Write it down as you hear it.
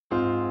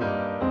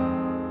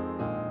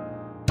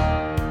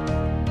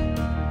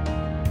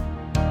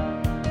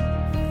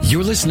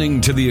You're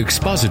listening to the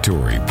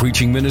expository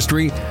preaching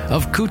ministry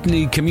of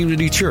Kootenai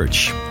Community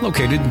Church,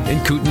 located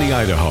in Kootenai,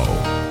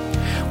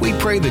 Idaho. We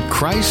pray that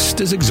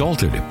Christ is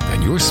exalted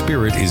and your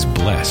spirit is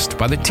blessed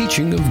by the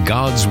teaching of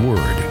God's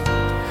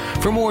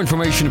Word. For more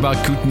information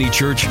about Kootenai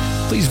Church,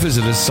 please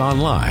visit us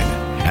online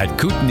at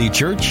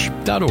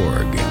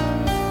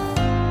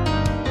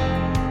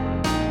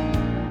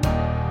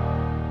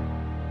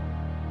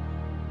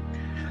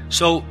kootenaichurch.org.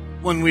 So,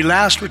 when we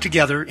last were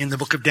together in the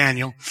book of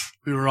Daniel,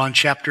 we were on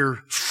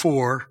chapter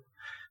 4,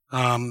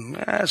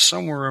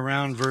 somewhere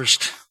around verse,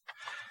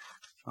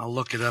 I'll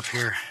look it up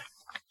here,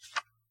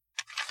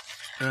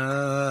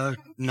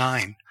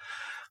 9.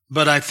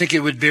 But I think it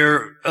would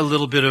bear a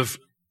little bit of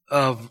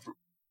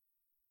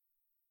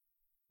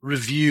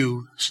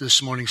review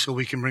this morning so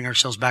we can bring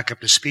ourselves back up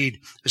to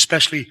speed,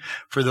 especially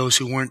for those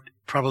who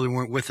probably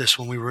weren't with us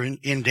when we were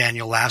in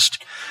Daniel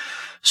last.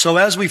 So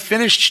as we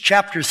finished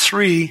chapter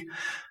 3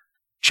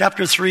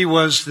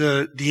 was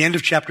the end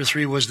of chapter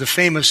 3 was the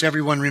famous,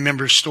 everyone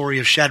remembers, story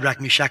of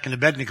Shadrach, Meshach, and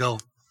Abednego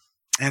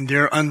and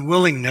their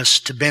unwillingness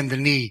to bend the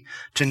knee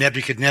to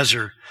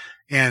Nebuchadnezzar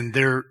and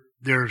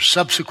their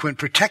subsequent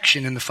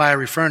protection in the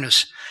fiery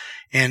furnace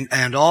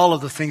and all of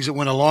the things that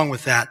went along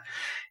with that.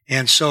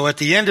 And so at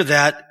the end of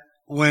that,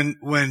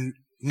 when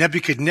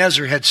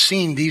Nebuchadnezzar had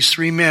seen these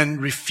three men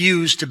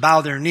refuse to bow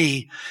their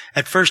knee,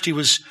 at first he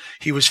was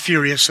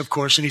furious, of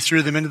course, and he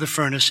threw them into the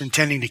furnace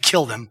intending to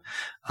kill them.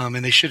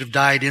 And they should have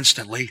died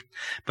instantly,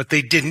 but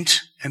they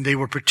didn't, and they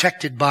were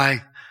protected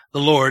by the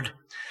Lord.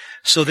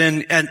 So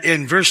then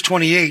in verse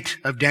 28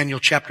 of Daniel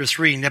chapter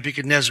 3,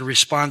 Nebuchadnezzar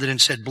responded and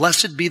said,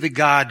 "Blessed be the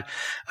God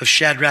of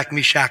Shadrach,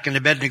 Meshach, and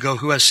Abednego,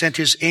 who has sent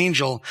his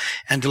angel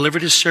and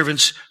delivered his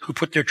servants who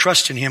put their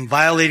trust in him,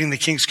 violating the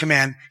king's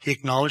command." He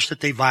acknowledged that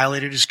they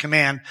violated his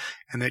command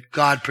and that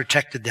God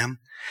protected them,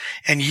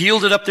 and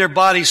yielded up their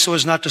bodies so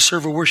as not to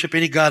serve or worship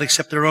any god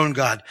except their own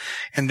God.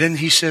 And then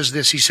he says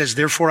this, he says,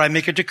 "Therefore I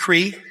make a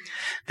decree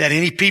that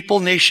any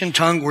people, nation,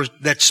 tongue,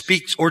 that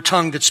speaks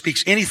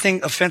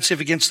anything offensive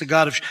against the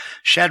God of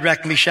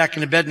Shadrach, Meshach,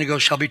 and Abednego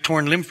shall be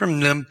torn limb from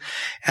limb,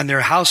 and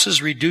their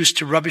houses reduced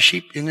to rubbish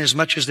heap,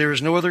 inasmuch as there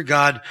is no other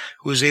God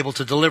who is able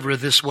to deliver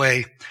this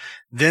way."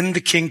 Then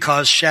the king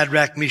caused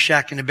Shadrach,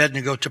 Meshach, and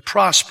Abednego to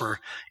prosper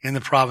in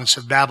the province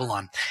of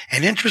Babylon.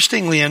 And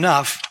interestingly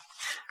enough,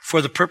 for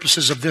the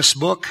purposes of this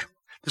book,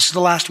 this is the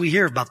last we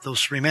hear about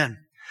those three men.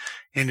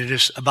 And it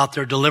is about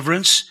their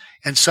deliverance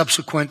and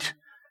subsequent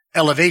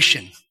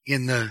elevation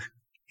in the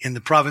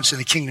province and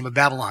the kingdom of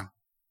Babylon.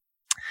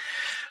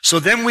 So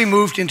then we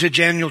moved into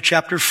Daniel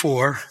chapter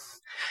 4.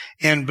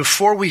 And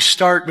before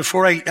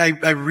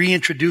I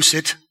reintroduce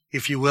it,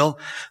 if you will,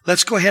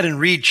 let's go ahead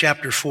and read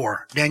chapter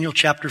 4. Daniel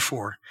chapter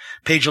 4,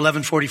 page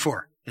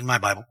 1144 in my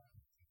Bible.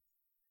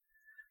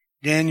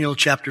 Daniel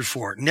chapter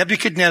 4.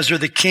 "Nebuchadnezzar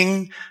the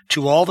king,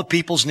 to all the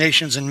peoples,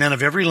 nations, and men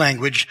of every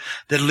language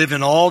that live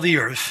in all the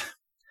earth,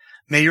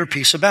 may your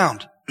peace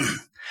abound.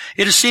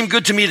 It has seemed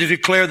good to me to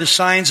declare the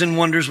signs and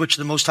wonders which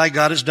the Most High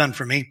God has done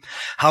for me.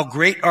 How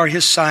great are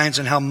his signs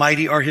and how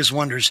mighty are his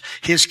wonders.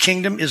 His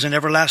kingdom is an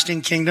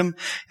everlasting kingdom,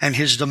 and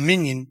his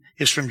dominion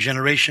is from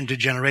generation to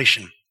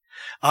generation.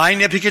 I,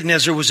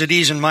 Nebuchadnezzar, was at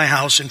ease in my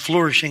house and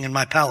flourishing in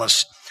my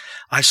palace.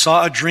 I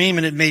saw a dream,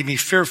 and it made me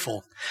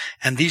fearful.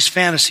 And these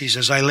fantasies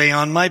as I lay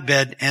on my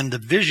bed and the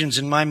visions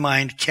in my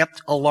mind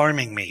kept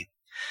alarming me.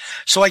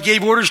 So I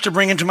gave orders to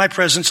bring into my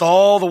presence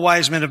all the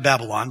wise men of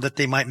Babylon, that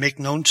they might make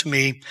known to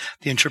me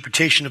the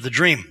interpretation of the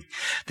dream.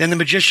 Then the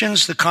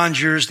magicians, the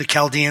conjurers, the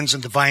Chaldeans,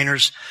 and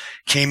diviners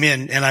came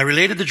in, and I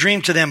related the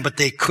dream to them, but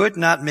they could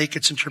not make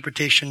its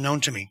interpretation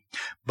known to me.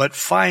 But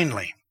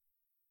finally,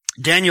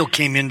 Daniel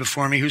came in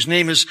before me, whose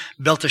name is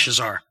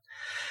Belteshazzar,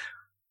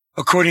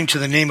 according to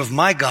the name of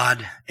my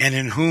God, and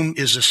in whom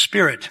is the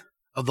spirit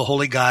of the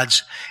holy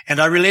gods. And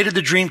I related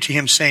the dream to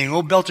him, saying,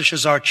 O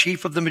Belteshazzar,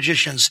 chief of the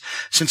magicians,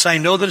 since I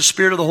know that the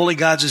spirit of the holy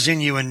gods is in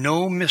you, and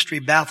no mystery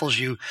baffles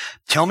you,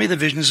 tell me the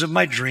visions of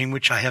my dream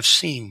which I have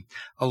seen,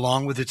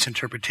 along with its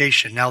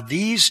interpretation. Now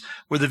these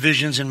were the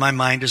visions in my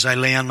mind as I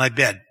lay on my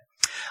bed.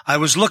 I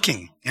was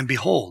looking, and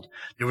behold,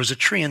 there was a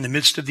tree in the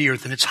midst of the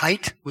earth, and its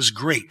height was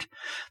great.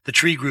 The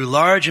tree grew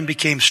large and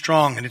became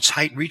strong, and its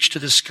height reached to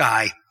the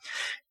sky.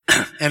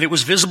 And it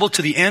was visible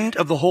to the end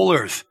of the whole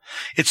earth.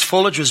 Its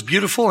foliage was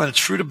beautiful and its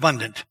fruit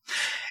abundant.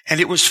 And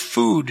it was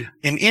food,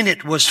 and in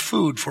it was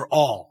food for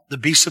all. The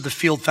beasts of the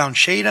field found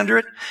shade under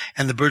it,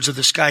 and the birds of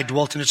the sky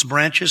dwelt in its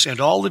branches, and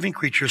all living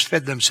creatures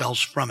fed themselves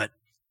from it.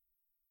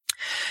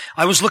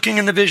 I was looking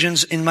in the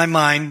visions in my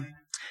mind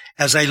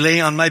as I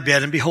lay on my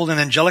bed, and behold, an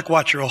angelic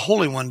watcher, a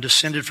holy one,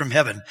 descended from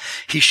heaven.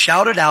 He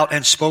shouted out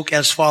and spoke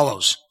as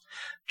follows: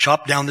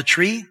 Chop down the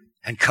tree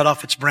and cut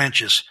off its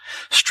branches.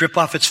 Strip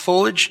off its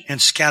foliage and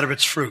scatter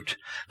its fruit.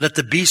 Let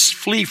the beasts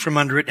flee from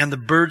under it and the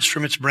birds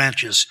from its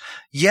branches.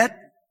 Yet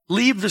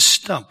leave the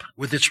stump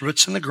with its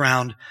roots in the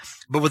ground,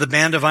 but with a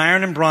band of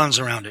iron and bronze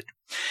around it,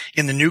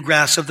 in the new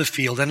grass of the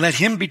field. And let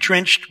him be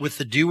drenched with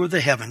the dew of the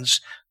heavens,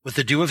 with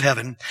the dew of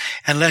heaven,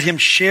 and let him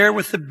share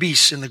with the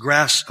beasts in the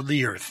grass of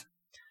the earth.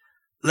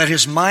 Let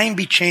his mind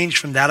be changed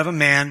from that of a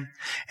man,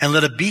 and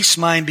let a beast's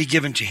mind be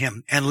given to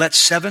him, and let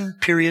 7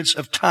 periods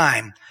of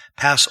time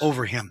pass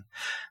over him.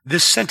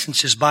 This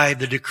sentence is by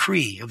the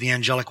decree of the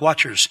angelic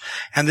watchers,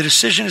 and the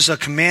decision is a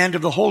command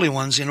of the holy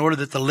ones, in order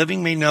that the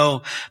living may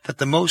know that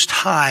the Most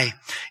High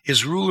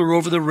is ruler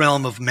over the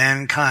realm of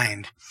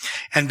mankind,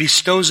 and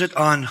bestows it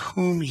on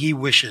whom he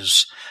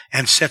wishes,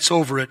 and sets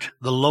over it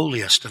the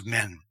lowliest of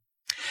men.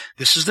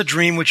 This is the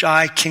dream which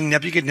I, King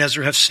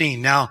Nebuchadnezzar, have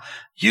seen. Now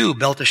you,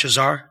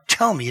 Belteshazzar,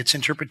 tell me its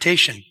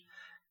interpretation,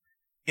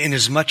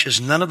 inasmuch as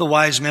none of the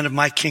wise men of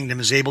my kingdom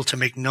is able to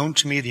make known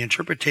to me the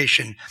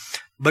interpretation,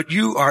 but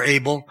you are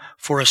able,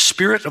 for a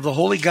spirit of the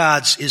holy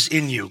gods is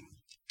in you.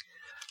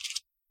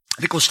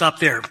 I think we'll stop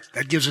there.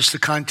 That gives us the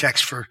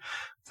context for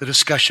the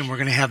discussion we're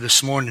going to have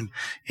this morning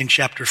in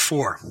chapter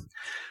 4.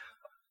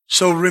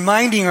 So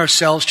reminding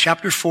ourselves,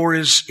 chapter 4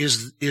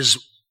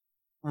 is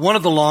one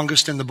of the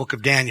longest in the book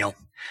of Daniel.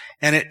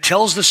 And it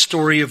tells the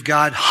story of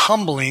God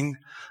humbling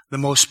the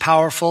most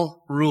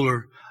powerful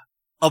ruler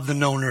of the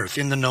known earth,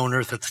 in the known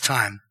earth at the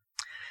time.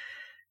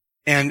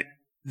 And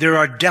there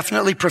are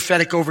definitely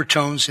prophetic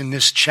overtones in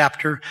this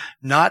chapter,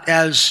 not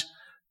as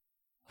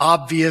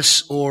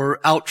obvious or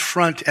out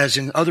front as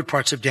in other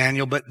parts of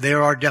Daniel, but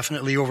there are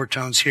definitely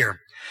overtones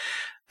here.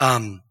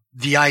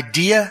 The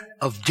idea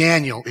of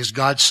Daniel is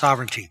God's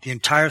sovereignty.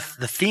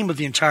 The theme of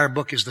the entire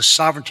book is the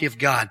sovereignty of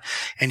God.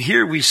 And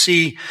here we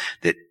see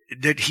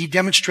that he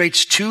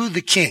demonstrates to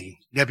the king,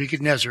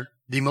 Nebuchadnezzar,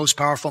 the most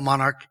powerful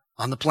monarch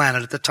on the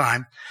planet at the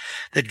time,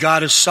 that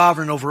God is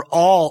sovereign over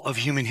all of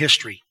human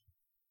history.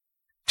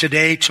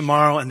 Today,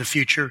 tomorrow, and the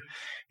future,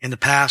 in the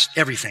past,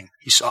 everything.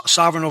 He's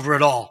sovereign over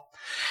it all.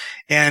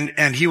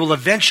 And he will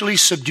eventually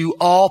subdue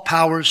all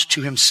powers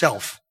to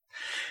himself.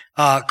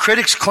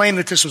 Critics claim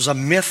that this was a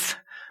myth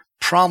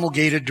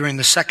promulgated during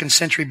the 2nd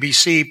century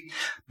BC,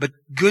 but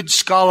good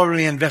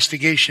scholarly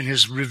investigation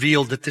has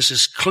revealed that this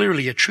is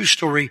clearly a true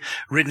story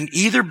written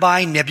either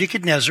by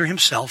Nebuchadnezzar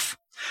himself,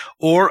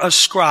 or a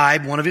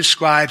scribe, one of his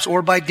scribes,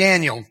 or by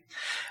Daniel,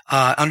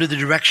 under the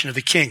direction of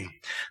the king.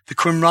 The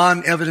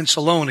Qumran evidence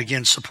alone,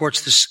 again,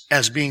 supports this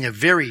as being a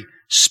very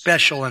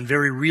special and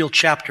very real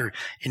chapter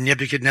in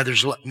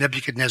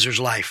Nebuchadnezzar's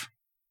life.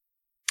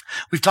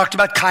 We've talked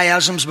about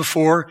chiasms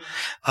before,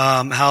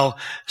 how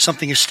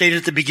something is stated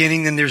at the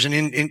beginning, then there's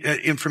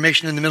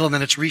information in the middle, and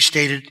then it's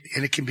restated,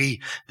 and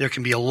there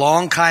can be a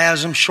long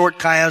chiasm, short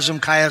chiasm,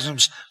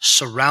 chiasms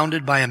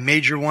surrounded by a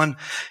major one,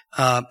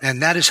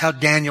 and that is how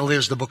Daniel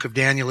is. The book of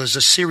Daniel is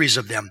a series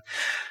of them.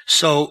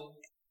 So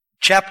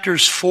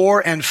chapters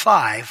 4 and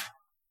 5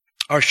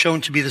 are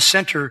shown to be the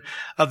center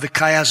of the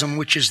chiasm,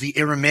 which is the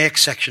Aramaic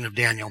section of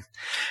Daniel.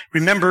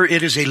 Remember,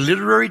 it is a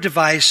literary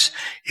device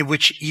in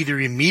which either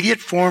immediate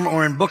form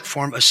or in book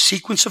form, a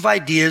sequence of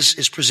ideas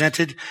is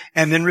presented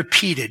and then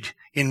repeated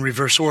in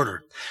reverse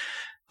order.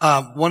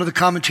 One of the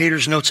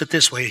commentators notes it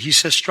this way. He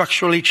says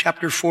structurally,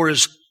 chapter 4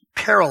 is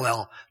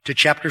parallel to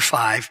chapter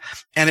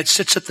 5, and it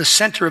sits at the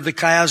center of the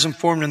chiasm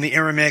formed in the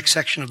Aramaic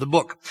section of the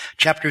book.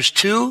 Chapters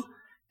 2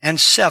 and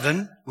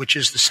 7, which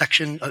is the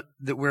section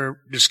that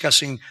we're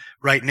discussing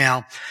right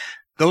now,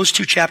 those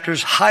 2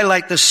 chapters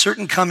highlight the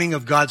certain coming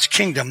of God's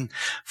kingdom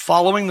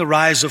following the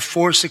rise of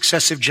 4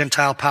 successive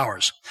Gentile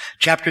powers.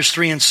 Chapters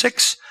 3 and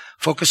 6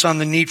 focus on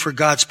the need for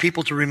God's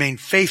people to remain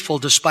faithful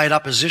despite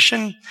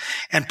opposition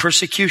and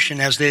persecution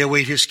as they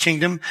await his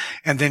kingdom.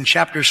 And then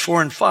chapters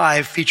 4 and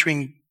 5,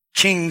 featuring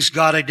kings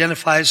God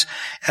identifies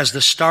as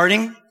the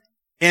starting,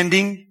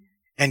 ending,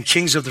 and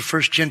kings of the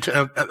first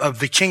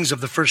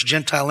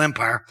Gentile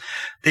empire.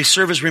 They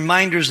serve as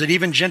reminders that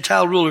even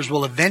Gentile rulers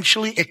will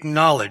eventually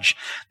acknowledge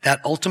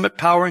that ultimate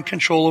power and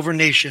control over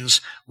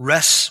nations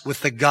rests with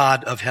the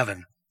God of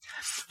heaven.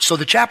 So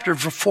the chapter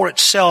for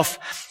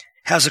itself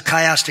has a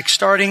chiastic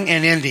starting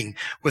and ending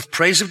with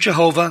praise of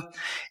Jehovah,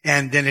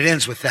 and then it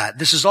ends with that.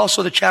 This is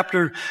also the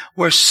chapter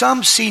where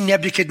some see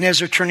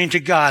Nebuchadnezzar turning to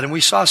God, and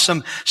we saw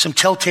some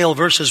telltale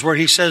verses where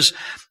he says,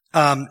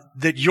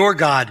 that your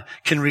God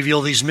can reveal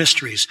these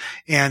mysteries,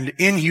 and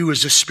in you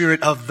is the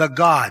spirit of the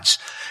gods.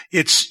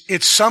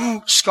 It's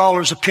some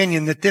scholars'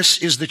 opinion that this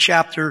is the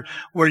chapter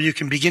where you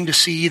can begin to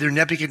see either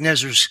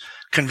Nebuchadnezzar's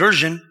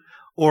conversion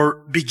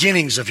or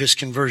beginnings of his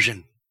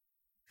conversion.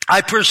 I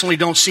personally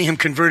don't see him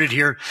converted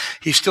here.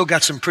 He's still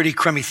got some pretty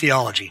crummy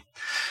theology.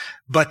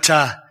 But,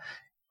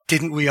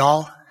 didn't we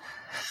all?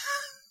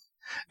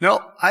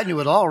 No, I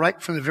knew it all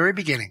right from the very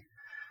beginning.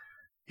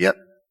 Yep.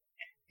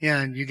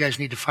 Yeah, and you guys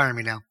need to fire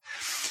me now.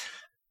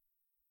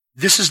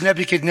 This is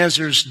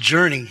Nebuchadnezzar's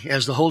journey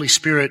as the Holy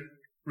Spirit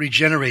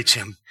regenerates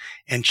him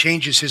and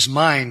changes his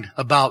mind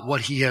about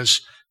what he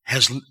has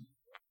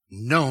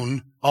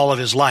known all of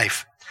his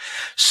life.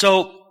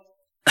 So,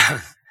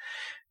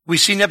 we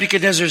see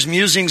Nebuchadnezzar's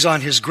musings on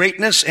his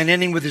greatness and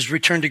ending with his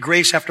return to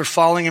grace after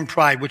falling in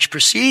pride, which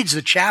precedes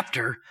the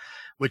chapter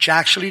which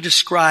actually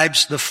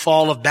describes the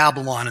fall of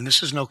Babylon. And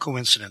this is no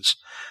coincidence,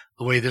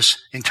 the way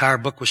this entire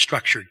book was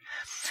structured.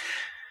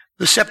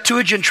 The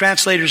Septuagint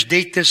translators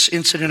date this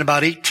incident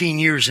about 18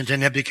 years into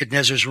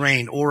Nebuchadnezzar's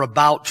reign, or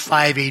about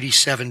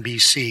 587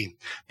 BC.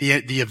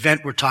 The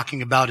event we're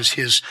talking about is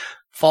his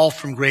fall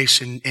from grace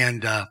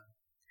and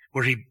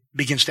where he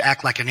begins to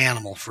act like an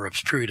animal for a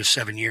period of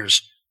 7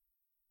 years.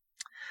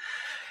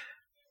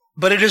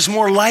 But it is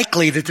more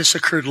likely that this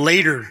occurred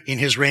later in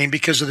his reign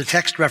because of the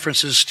text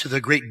references to the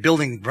great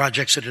building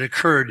projects that had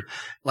occurred,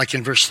 like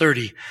in verse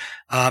 30.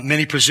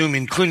 Many presume,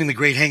 including the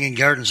great hanging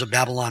gardens of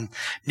Babylon.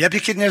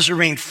 Nebuchadnezzar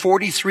reigned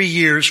 43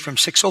 years from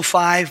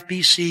 605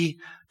 BC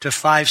to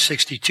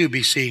 562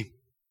 BC.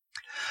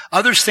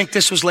 Others think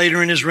this was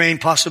later in his reign,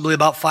 possibly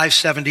about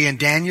 570, and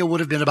Daniel would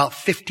have been about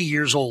 50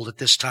 years old at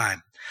this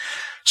time.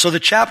 So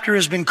the chapter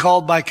has been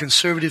called by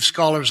conservative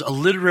scholars a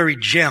literary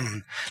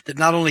gem that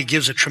not only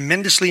gives a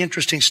tremendously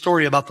interesting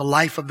story about the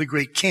life of the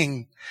great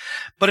king,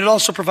 but it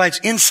also provides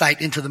insight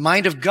into the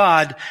mind of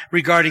God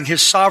regarding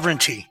his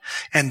sovereignty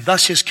and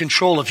thus his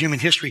control of human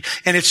history.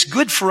 And it's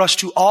good for us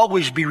to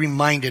always be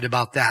reminded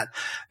about that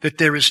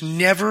there is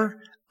never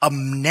a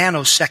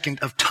nanosecond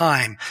of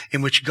time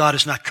in which God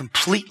is not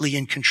completely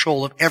in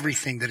control of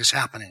everything that is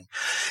happening.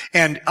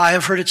 And I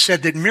have heard it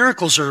said that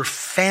miracles are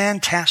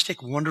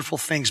fantastic, wonderful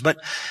things, but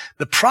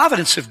the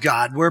providence of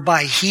God,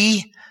 whereby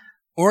he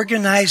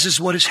organizes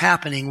what is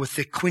happening with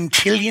the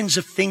quintillions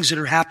of things that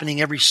are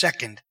happening every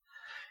second,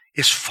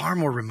 is far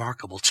more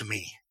remarkable to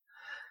me.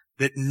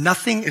 That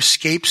nothing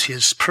escapes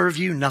his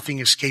purview, nothing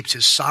escapes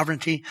his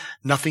sovereignty,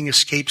 nothing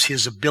escapes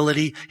his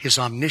ability, his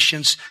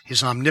omniscience,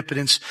 his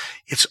omnipotence.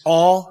 It's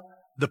all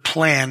the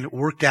plan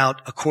worked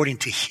out according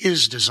to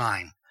his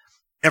design.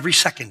 Every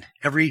second,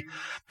 every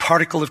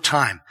particle of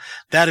time.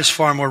 That is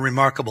far more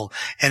remarkable.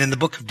 And in the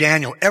book of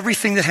Daniel,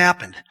 everything that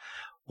happened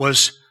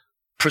was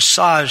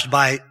presaged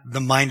by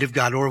the mind of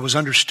God, or was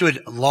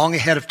understood long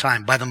ahead of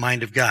time by the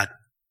mind of God.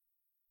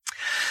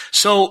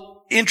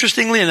 So,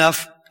 interestingly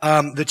enough,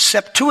 the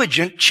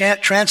Septuagint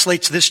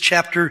translates this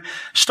chapter,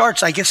 starts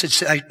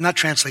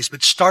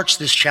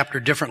this chapter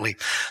differently.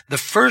 The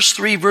first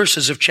 3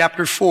 verses of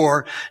chapter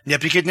 4,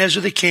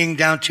 Nebuchadnezzar the king,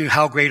 down to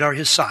how great are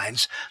his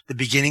signs, the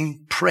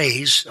beginning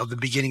praise of the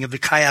beginning of the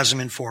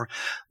chiasm in 4,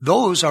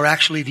 those are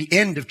actually the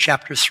end of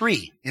chapter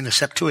 3 in the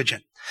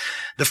Septuagint.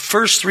 The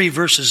first 3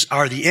 verses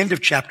are the end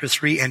of chapter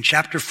 3, and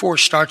chapter 4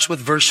 starts with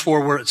verse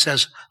 4 where it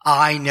says,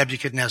 I,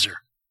 Nebuchadnezzar.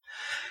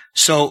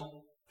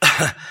 So,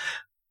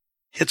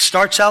 it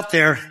starts out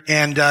there,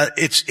 and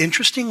it's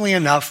interestingly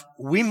enough,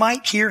 we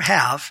might here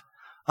have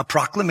a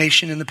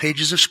proclamation in the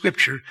pages of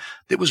Scripture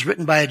that was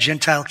written by a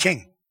Gentile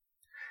king.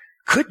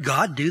 Could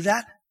God do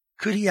that?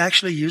 Could he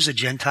actually use a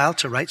Gentile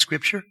to write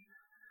Scripture?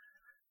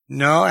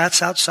 No,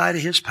 that's outside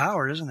of his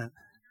power, isn't it?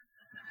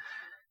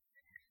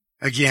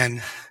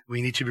 Again,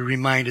 we need to be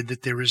reminded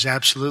that there is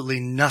absolutely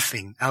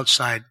nothing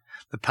outside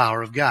the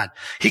power of God.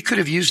 He could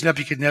have used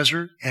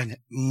Nebuchadnezzar and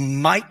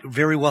might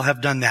very well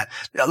have done that.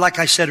 Like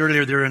I said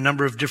earlier, there are a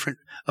number of different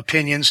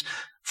opinions.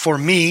 For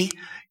me,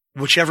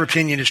 whichever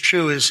opinion is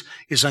true is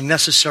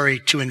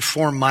unnecessary to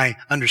inform my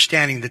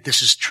understanding that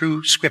this is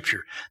true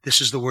Scripture. This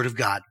is the Word of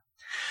God.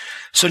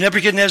 So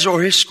Nebuchadnezzar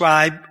or his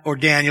scribe or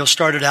Daniel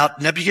started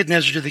out,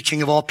 Nebuchadnezzar to the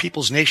king of all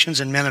peoples,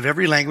 nations, and men of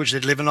every language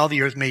that live in all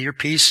the earth, may your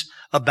peace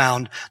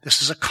abound.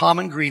 This is a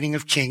common greeting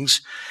of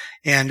kings.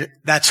 And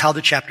that's how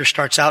the chapter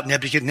starts out.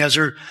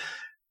 Nebuchadnezzar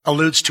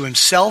alludes to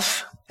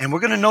himself, and we're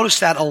going to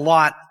notice that a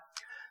lot.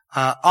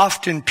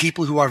 Often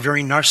people who are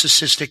very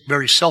narcissistic,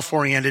 very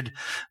self-oriented,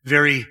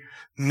 very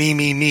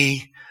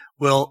me,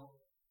 will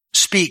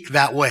speak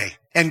that way.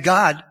 And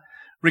God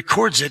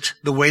records it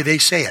the way they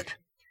say it.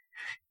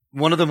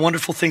 One of the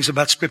wonderful things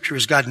about Scripture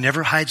is God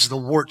never hides the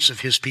warts of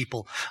his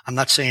people. I'm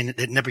not saying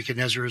that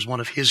Nebuchadnezzar is one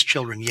of his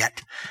children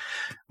yet.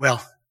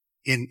 Well,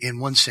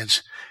 in one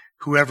sense,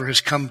 whoever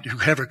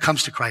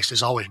comes to Christ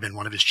has always been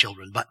one of his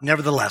children. But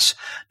nevertheless,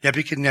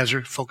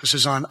 Nebuchadnezzar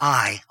focuses on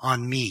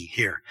me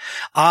here.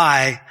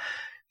 I,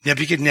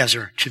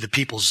 Nebuchadnezzar, to the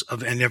peoples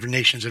and every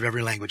nations of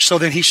every language. So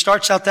then he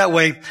starts out that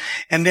way,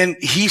 and then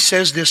he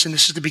says this, and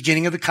this is the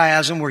beginning of the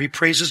chiasm where he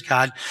praises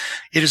God.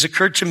 It has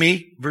occurred to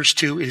me, verse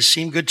 2, it has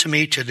seemed good to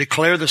me to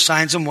declare the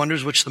signs and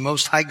wonders which the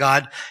Most High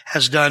God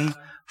has done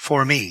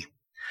for me.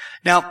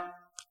 Now,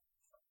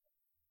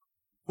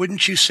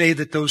 wouldn't you say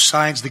that those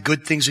signs, the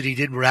good things that he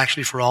did, were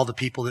actually for all the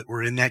people that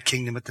were in that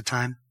kingdom at the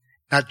time?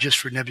 Not just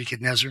for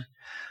Nebuchadnezzar.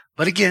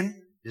 But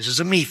again, this is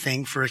a me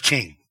thing for a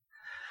king.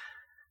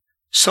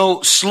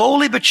 So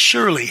slowly but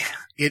surely,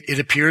 it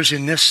appears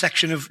in this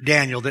section of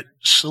Daniel that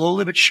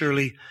slowly but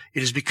surely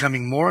it is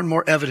becoming more and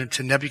more evident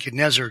to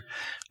Nebuchadnezzar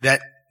that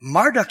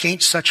Marduk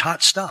ain't such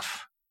hot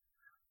stuff.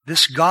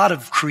 This God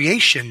of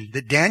creation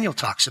that Daniel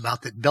talks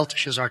about, that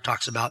Belteshazzar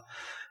talks about,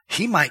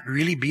 he might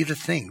really be the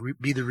thing,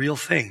 be the real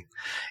thing.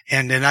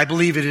 And I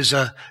believe it is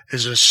a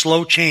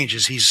slow change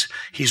as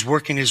he's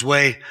working his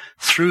way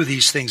through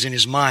these things in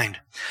his mind.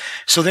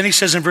 So then he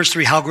says in verse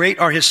 3, how great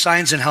are his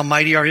signs and how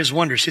mighty are his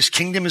wonders. His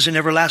kingdom is an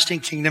everlasting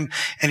kingdom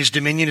and his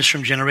dominion is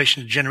from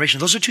generation to generation.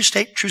 Those are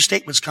true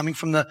statements coming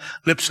from the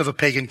lips of a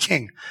pagan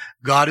king.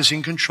 God is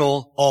in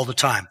control all the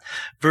time.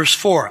 Verse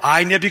 4,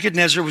 I,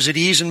 Nebuchadnezzar, was at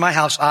ease in my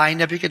house. I,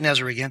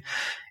 Nebuchadnezzar again,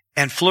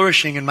 and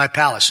flourishing in my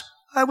palace.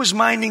 I was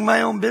minding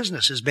my own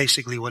business is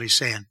basically what he's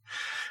saying.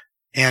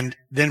 And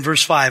then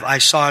verse 5, I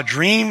saw a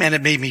dream and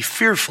it made me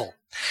fearful.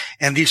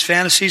 And these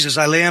fantasies, as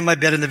I lay on my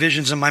bed and the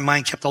visions in my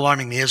mind kept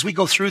alarming me. As we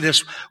go through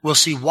this, we'll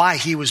see why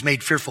he was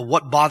made fearful,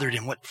 what bothered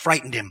him, what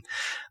frightened him.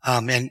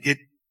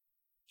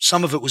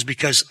 Some of it was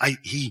because I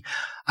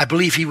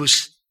believe he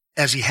was,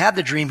 as he had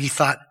the dream, he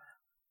thought,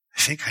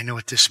 I think I know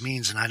what this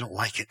means and I don't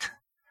like it.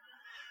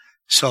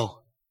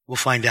 So we'll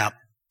find out.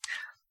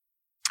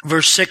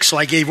 Verse 6, so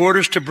I gave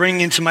orders to bring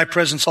into my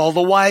presence all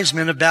the wise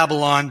men of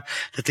Babylon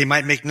that they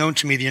might make known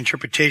to me the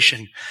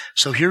interpretation.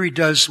 So here he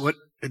does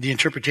the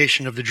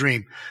interpretation of the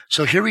dream.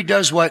 So here he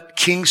does what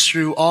kings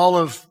through all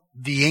of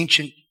the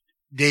ancient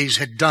days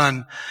had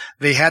done.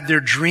 They had their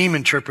dream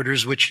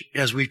interpreters, which,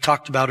 as we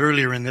talked about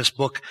earlier in this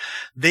book,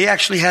 they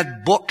actually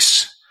had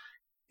books,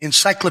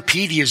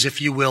 encyclopedias, if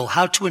you will,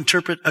 how to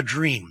interpret a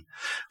dream.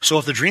 So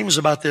if the dream is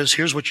about this,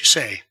 here's what you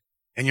say.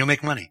 And you'll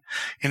make money.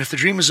 And if the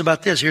dream is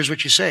about this, here's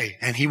what you say,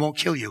 and he won't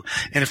kill you.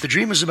 And if the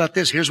dream is about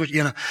this, here's what,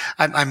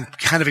 I'm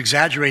kind of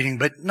exaggerating,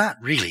 but not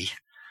really.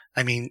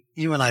 I mean,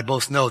 you and I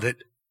both know that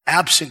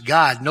absent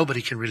God,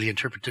 nobody can really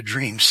interpret the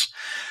dreams.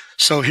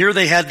 So here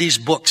they had these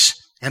books,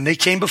 and they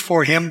came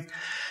before him,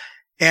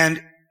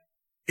 and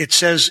it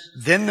says,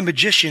 then the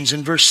magicians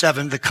in verse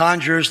 7, the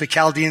conjurers, the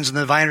Chaldeans, and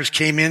the diviners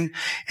came in,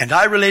 and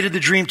I related the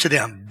dream to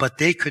them, but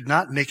they could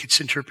not make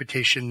its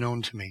interpretation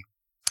known to me.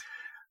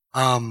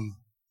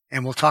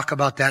 And we'll talk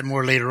about that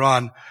more later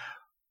on.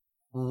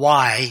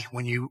 Why,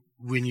 when you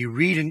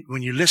read and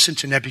when you listen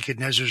to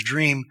Nebuchadnezzar's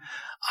dream,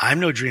 I'm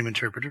no dream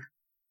interpreter.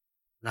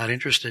 Not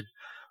interested.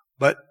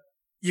 But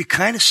you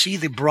kind of see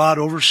the broad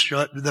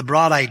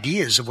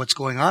ideas of what's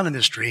going on in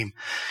this dream.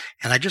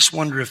 And I just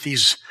wonder if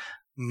these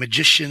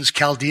magicians,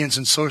 Chaldeans,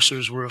 and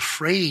sorcerers were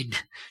afraid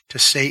to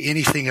say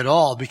anything at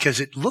all because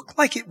it looked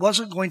like it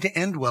wasn't going to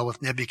end well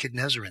with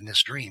Nebuchadnezzar in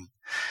this dream.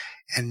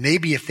 And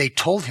maybe if they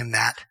told him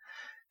that,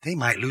 they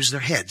might lose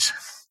their heads.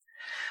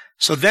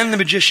 So then the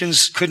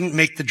magicians couldn't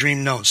make the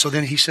dream known. So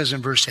then he says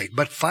in verse 8,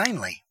 but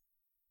finally,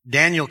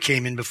 Daniel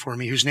came in before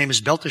me, whose name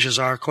is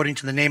Belteshazzar, according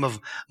to the name of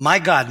my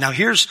God. Now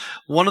here's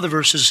one of the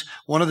verses,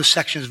 one of the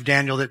sections of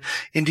Daniel that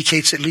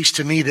indicates, at least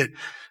to me, that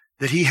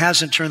he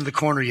hasn't turned the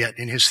corner yet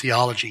in his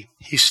theology.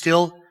 He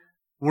still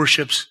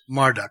worships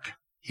Marduk.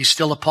 He's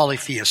still a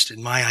polytheist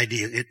in my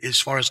idea,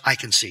 as far as I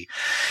can see.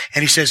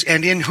 And he says,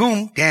 and in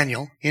whom,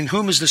 Daniel, in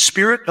whom is the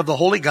spirit of the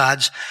holy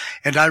gods,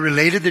 and I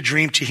related the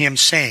dream to him,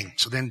 saying.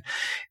 So then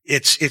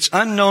it's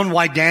unknown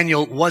why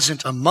Daniel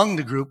wasn't among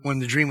the group when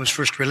the dream was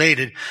first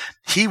related.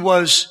 He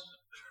was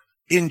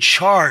in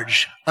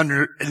charge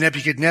under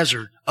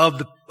Nebuchadnezzar of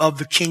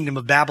the kingdom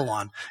of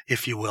Babylon,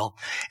 if you will.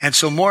 And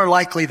so more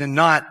likely than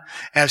not,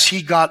 as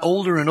he got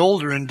older and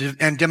older and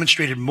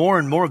demonstrated more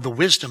and more of the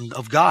wisdom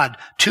of God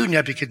to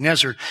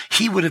Nebuchadnezzar,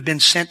 he would have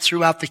been sent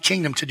throughout the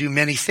kingdom to do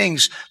many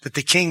things that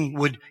the king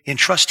would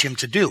entrust him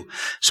to do.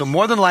 So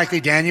more than likely,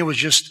 Daniel was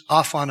just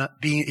off on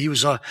he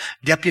was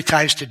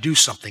deputized to do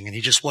something, and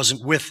he just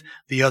wasn't with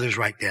the others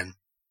right then.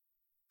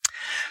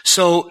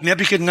 So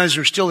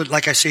Nebuchadnezzar still,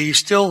 like I say, he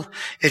still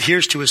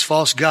adheres to his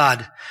false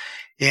god.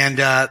 And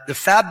the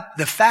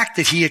fact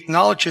that he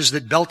acknowledges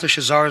that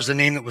Belteshazzar is the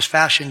name that was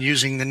fashioned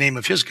using the name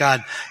of his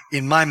god,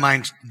 in my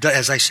mind,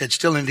 as I said,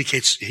 still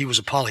indicates he was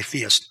a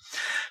polytheist.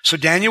 So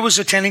Daniel was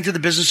attending to the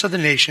business of the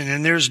nation,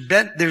 and there's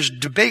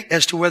debate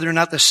as to whether or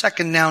not the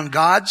second noun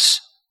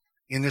gods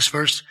in this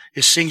verse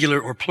is singular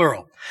or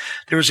plural.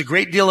 There is a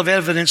great deal of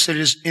evidence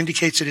that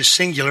indicates it is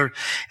singular,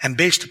 and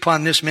based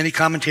upon this, many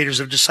commentators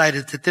have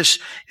decided that this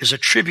is a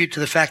tribute to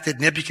the fact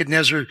that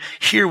Nebuchadnezzar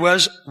here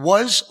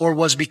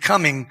was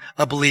becoming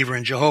a believer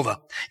in Jehovah.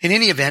 In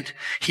any event,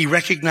 he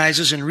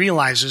recognizes and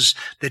realizes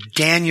that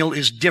Daniel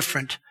is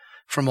different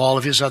from all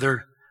of his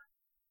other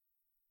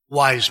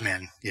wise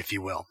men, if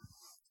you will.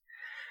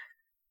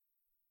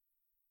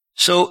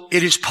 So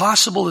it is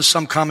possible, as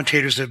some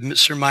commentators have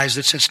surmised,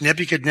 that since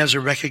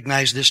Nebuchadnezzar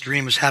recognized this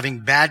dream as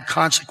having bad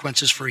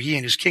consequences for he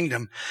and his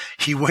kingdom,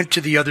 he went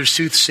to the other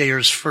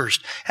soothsayers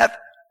first.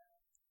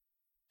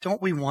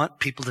 Don't we want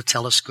people to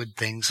tell us good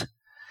things?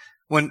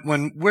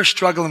 When we're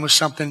struggling with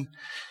something,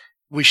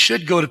 we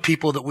should go to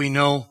people that we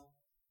know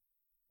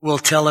will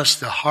tell us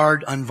the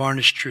hard,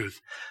 unvarnished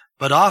truth.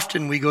 But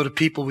often we go to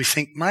people we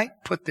think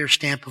might put their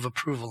stamp of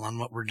approval on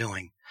what we're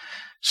doing,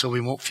 so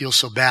we won't feel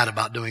so bad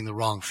about doing the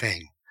wrong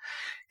thing.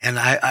 And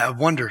I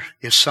wonder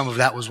if some of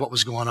that was what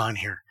was going on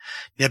here.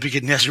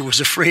 Nebuchadnezzar was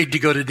afraid to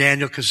go to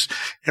Daniel because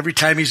every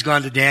time he's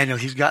gone to Daniel,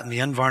 he's gotten the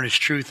unvarnished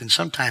truth, and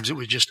sometimes it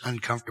was just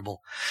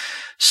uncomfortable.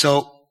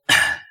 So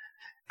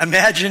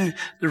Imagine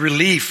the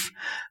relief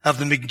of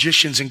the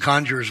magicians and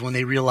conjurers when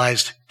they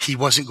realized he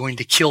wasn't going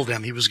to kill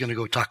them. He was going to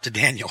go talk to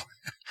Daniel.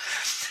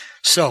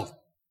 So,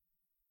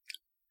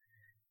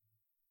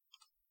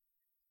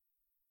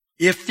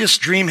 if this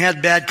dream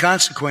had bad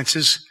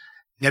consequences,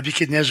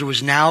 Nebuchadnezzar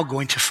was now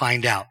going to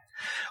find out.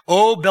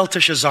 "O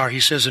Belteshazzar," he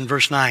says in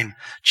verse 9,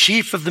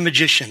 "chief of the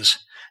magicians."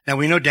 Now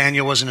we know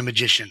Daniel wasn't a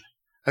magician.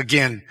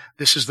 Again,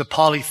 this is the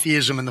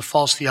polytheism and the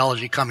false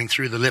theology coming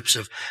through the lips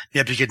of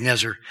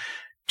Nebuchadnezzar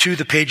to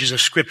the pages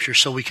of Scripture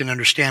so we can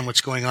understand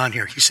what's going on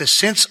here. He says,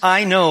 "Since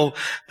I know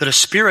that a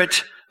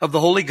spirit of the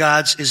holy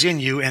gods is in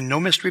you and no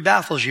mystery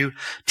baffles you,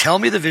 tell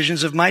me the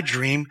visions of my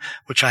dream,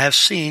 which I have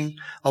seen,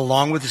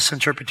 along with its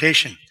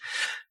interpretation."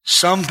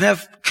 Some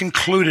have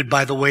concluded,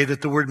 by the way,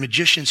 that the word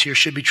magicians here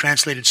should be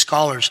translated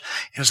scholars.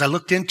 And as I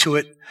looked into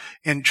it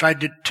and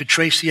tried to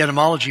trace the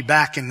etymology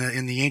back in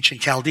the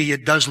ancient Chaldee,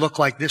 it does look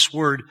like this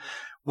word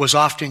was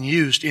often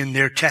used in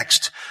their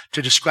text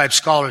to describe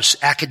scholars,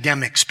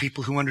 academics,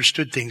 people who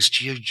understood things,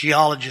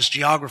 geologists,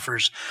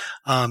 geographers,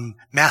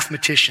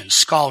 mathematicians,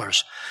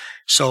 scholars.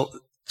 So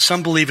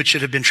some believe it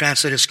should have been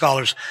translated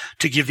scholars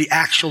to give the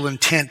actual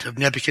intent of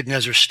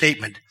Nebuchadnezzar's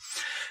statement.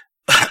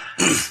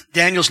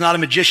 Daniel's not a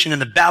magician in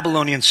the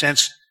Babylonian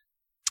sense,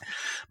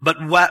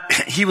 but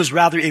he was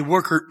rather a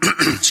worker,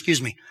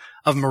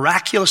 of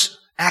miraculous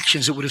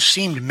actions that would have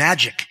seemed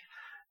magic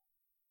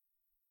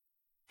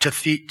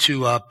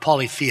to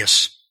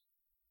polytheists,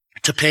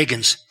 to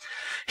pagans.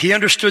 He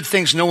understood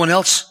things no one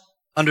else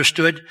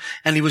understood,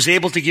 and he was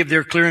able to give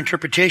their clear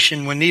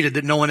interpretation when needed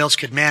that no one else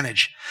could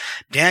manage.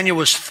 Daniel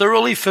was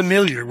thoroughly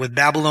familiar with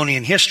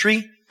Babylonian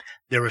history,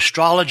 their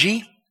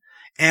astrology,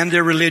 and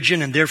their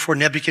religion, and therefore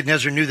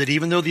Nebuchadnezzar knew that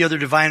even though the other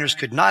diviners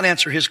could not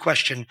answer his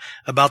question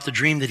about the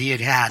dream that he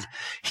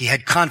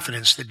had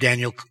confidence that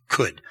Daniel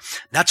could.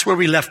 That's where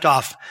we left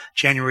off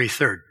January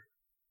 3rd.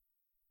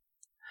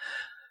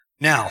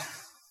 Now,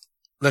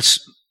 let's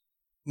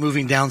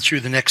moving down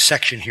through the next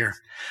section here.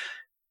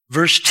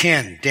 Verse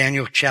 10,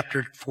 Daniel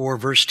chapter 4,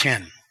 verse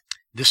 10.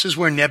 This is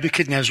where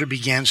Nebuchadnezzar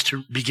begins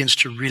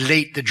to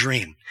relate the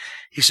dream.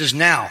 He says,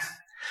 "Now,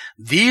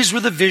 these were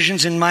the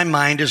visions in my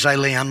mind as I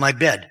lay on my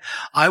bed.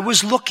 I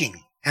was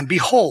looking, and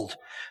behold,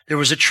 there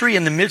was a tree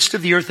in the midst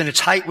of the earth, and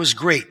its height was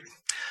great."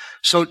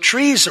 So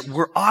trees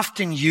were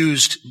often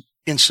used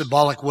in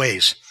symbolic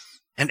ways.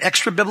 And in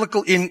extra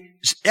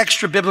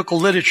biblical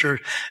literature,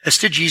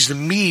 Aristides the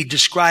Mede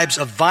describes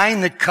a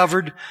vine that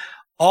covered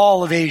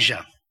all of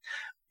Asia.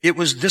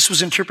 This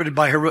was interpreted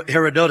by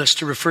Herodotus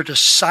to refer to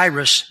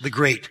Cyrus the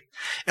Great.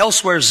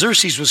 Elsewhere,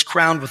 Xerxes was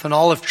crowned with an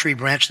olive tree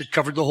branch that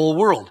covered the whole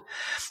world.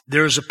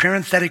 There is a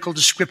parenthetical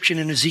description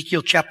in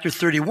Ezekiel chapter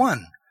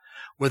 31,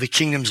 where the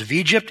kingdoms of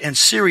Egypt and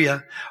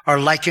Syria are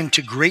likened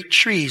to great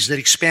trees that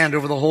expand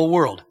over the whole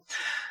world.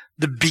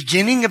 The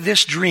beginning of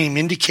this dream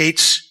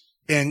indicates,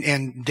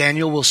 and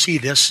Daniel will see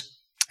this,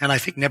 and I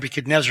think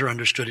Nebuchadnezzar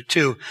understood it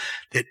too,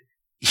 that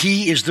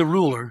he is the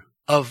ruler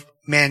of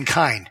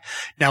mankind.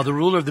 Now, the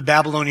ruler of the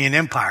Babylonian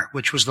Empire,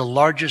 which was the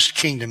largest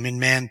kingdom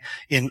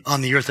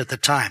on the earth at the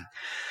time.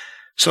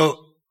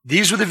 So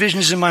these were the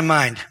visions in my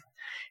mind,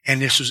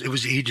 and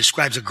he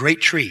describes a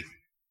great tree.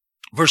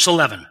 Verse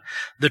 11,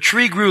 "The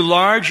tree grew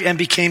large and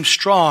became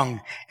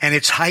strong, and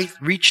its height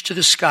reached to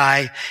the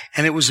sky,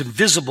 and it was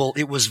visible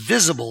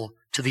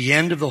to the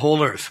end of the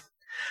whole earth."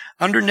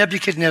 Under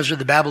Nebuchadnezzar,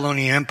 the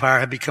Babylonian Empire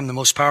had become the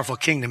most powerful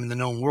kingdom in the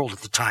known world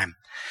at the time.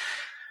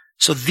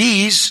 So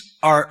these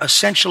are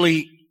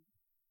essentially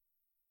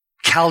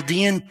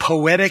Chaldean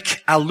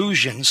poetic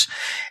allusions,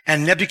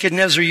 and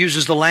Nebuchadnezzar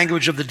uses the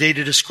language of the day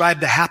to describe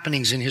the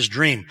happenings in his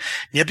dream.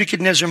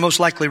 Nebuchadnezzar most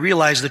likely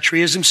realized the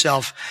tree is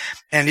himself,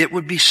 and it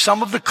would be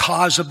some of the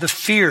cause of the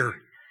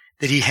fear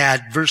that he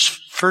had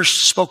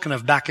first spoken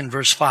of back in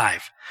verse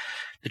 5.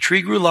 The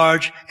tree grew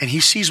large, and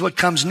he sees what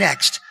comes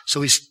next,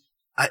 so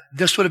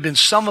this would have been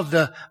some of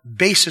the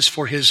basis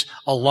for his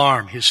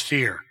alarm, his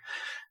fear.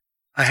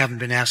 I haven't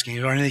been asking.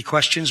 Are there any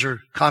questions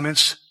or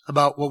comments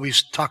about what we've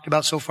talked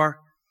about so far?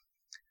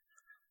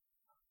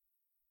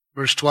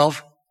 Verse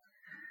 12.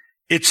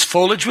 "Its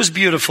foliage was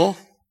beautiful,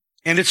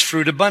 and its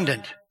fruit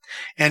abundant,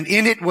 and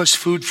in it was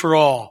food for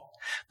all.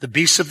 The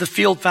beasts of the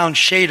field found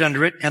shade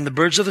under it, and the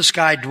birds of the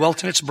sky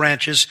dwelt in its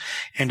branches,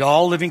 and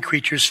all living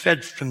creatures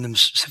fed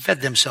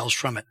themselves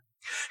from it."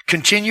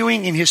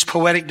 Continuing in his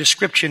poetic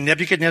description,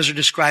 Nebuchadnezzar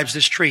describes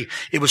this tree.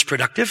 It was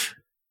productive,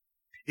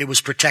 it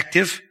was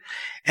protective,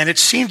 and it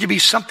seemed to be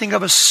something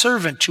of a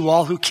servant to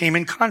all who came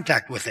in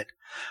contact with it.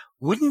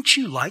 Wouldn't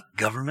you like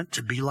government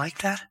to be like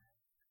that?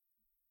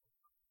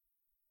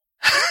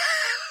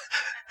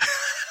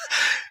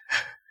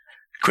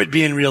 Quit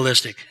being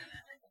realistic.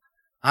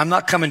 I'm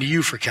not coming to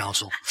you for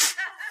counsel.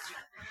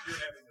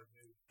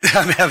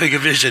 I'm having a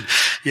vision.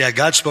 Yeah,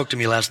 God spoke to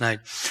me last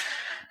night.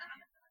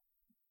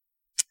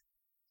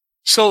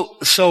 So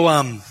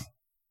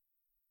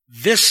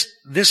this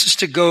is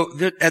to go,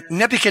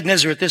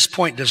 Nebuchadnezzar at this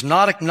point does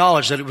not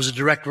acknowledge that it was a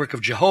direct work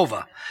of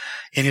Jehovah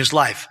in his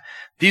life.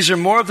 These are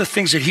more of the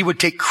things that he would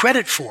take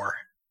credit for,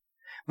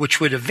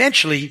 which would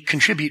eventually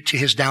contribute to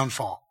his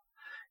downfall.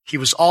 He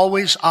was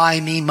always I,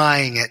 me,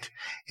 mying it.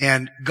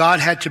 And God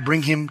had to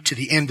bring him to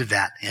the end of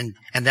that. And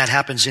that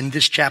happens in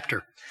this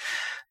chapter.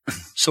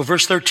 So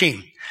verse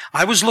 13.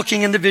 I was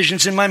looking in the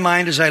visions in my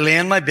mind as I lay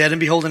on my bed, and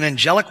behold, an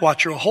angelic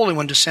watcher, a holy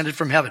one, descended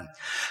from heaven.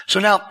 So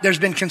now there's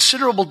been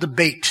considerable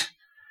debate.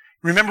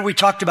 Remember we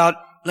talked about,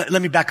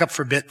 let me back up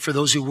for a bit for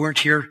those who weren't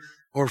here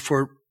or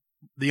for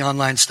the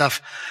online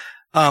stuff.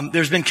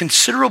 There's been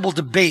considerable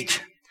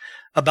debate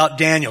about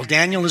Daniel.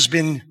 Daniel has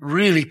been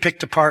really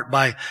picked apart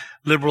by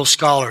liberal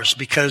scholars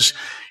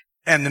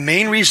and the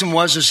main reason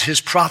is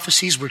his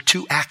prophecies were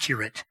too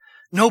accurate.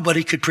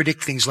 Nobody could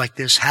predict things like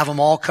this, have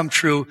them all come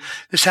true.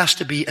 This has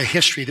to be a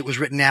history that was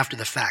written after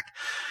the fact.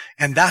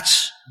 And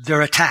that's their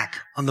attack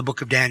on the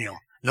book of Daniel.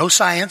 No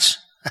science,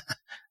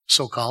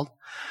 so-called.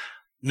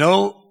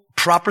 No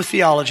proper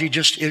theology,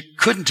 just it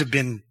couldn't have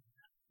been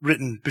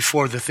written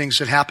before the things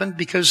that happened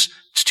because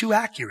it's too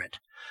accurate.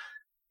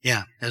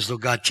 Yeah, as though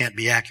God can't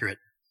be accurate.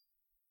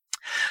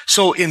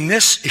 So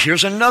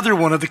here's another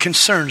one of the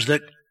concerns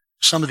that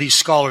some of these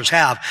scholars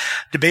have.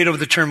 Debate over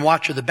the term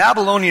watcher. The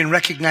Babylonian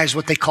recognized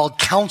what they called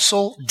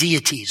council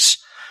deities.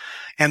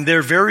 And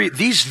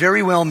these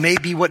very well may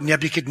be what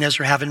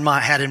Nebuchadnezzar had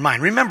in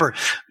mind. Remember,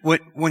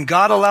 when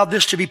God allowed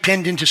this to be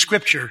penned into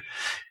scripture,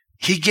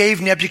 he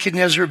gave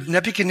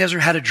Nebuchadnezzar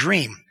had a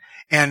dream.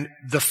 And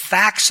the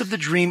facts of the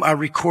dream are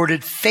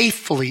recorded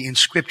faithfully in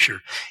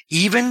scripture,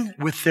 even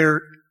with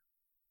their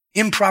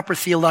improper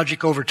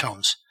theologic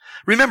overtones.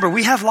 Remember,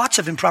 we have lots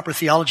of improper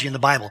theology in the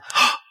Bible.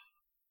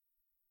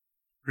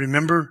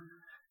 Remember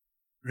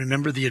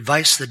the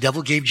advice the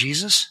devil gave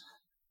Jesus?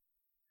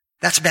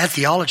 That's bad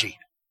theology.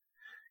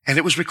 And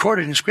it was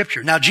recorded in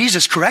scripture. Now,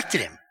 Jesus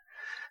corrected him.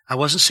 I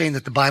wasn't saying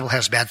that the Bible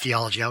has bad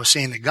theology. I was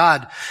saying that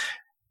God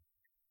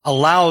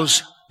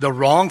allows the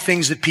wrong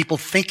things that people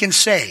think and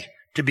say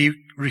to be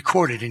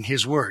recorded in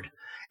his word,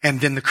 and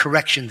then the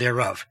correction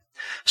thereof.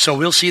 So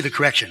we'll see the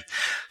correction.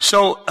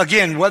 So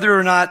again, whether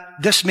or not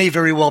this may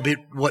very well be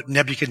what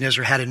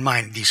Nebuchadnezzar had in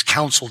mind, these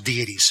council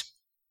deities.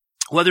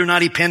 Whether or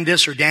not he penned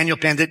this or Daniel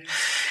penned it,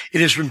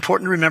 it is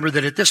important to remember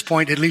that at this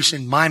point, at least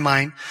in my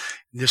mind,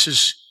 this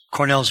is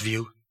Cornell's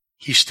view,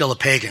 he's still a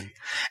pagan.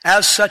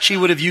 As such, he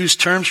would have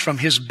used terms from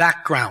his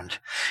background.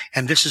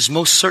 And this is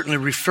most certainly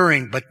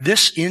but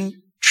this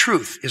in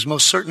truth is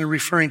most certainly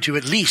referring to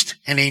at least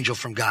an angel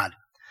from God.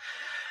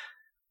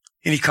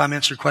 Any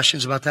comments or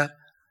questions about that?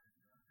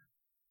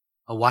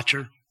 A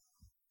watcher?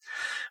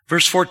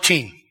 Verse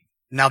 14.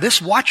 Now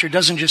this watcher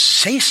doesn't just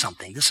say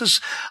something.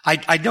 I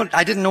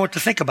didn't know what to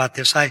think about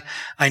this. I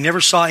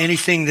never saw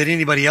anything that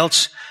anybody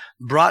else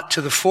brought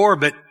to the fore,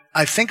 but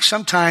I think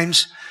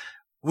sometimes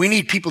we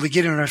need people to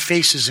get in our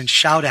faces and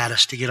shout at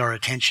us to get our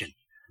attention.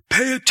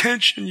 Pay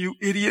attention, you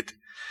idiot.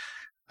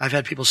 I've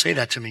had people say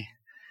that to me.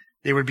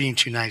 They were being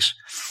too nice.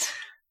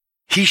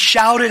 He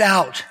shouted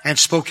out and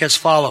spoke as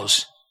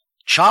follows.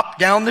 Chop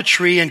down the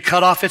tree and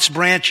cut off its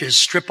branches,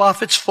 strip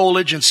off its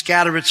foliage and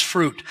scatter its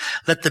fruit.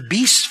 Let the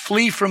beasts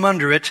flee from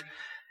under it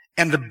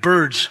and the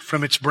birds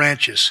from its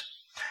branches.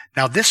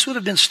 Now this would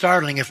have been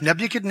startling if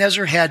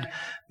Nebuchadnezzar had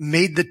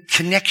made the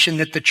connection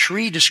that the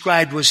tree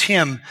described was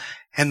him,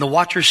 and the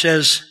watcher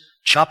says,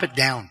 chop it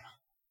down,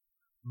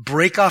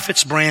 break off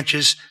its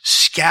branches,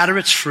 scatter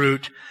its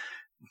fruit.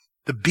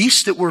 The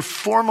beasts that were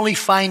formerly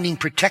finding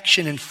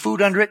protection and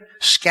food under it,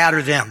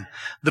 scatter them.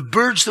 The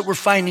birds that were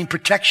finding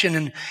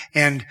protection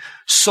and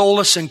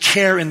solace and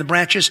care in the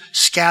branches,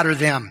 scatter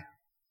them.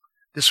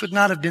 This would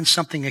not have been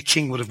something a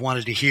king would have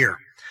wanted to hear.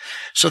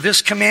 So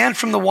this command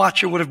from the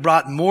watcher would have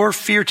brought more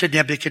fear to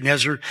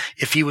Nebuchadnezzar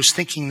if he was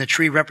thinking the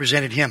tree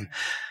represented him.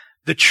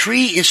 The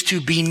tree is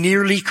to be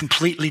nearly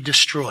completely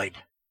destroyed.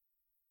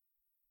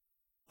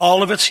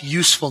 All of its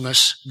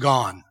usefulness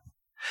gone.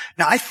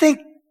 Now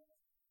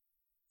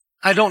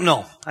I don't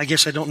know. I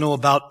guess I don't know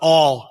about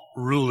all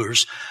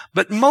rulers,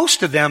 but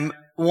most of them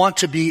want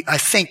to be, I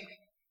think,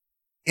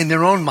 in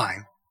their own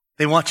mind,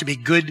 they want to be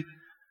good,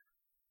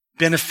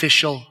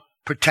 beneficial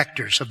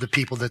protectors of the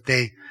people that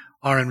they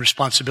are in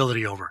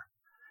responsibility over,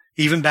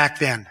 even back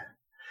then.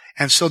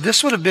 And so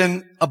this would have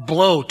been a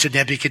blow to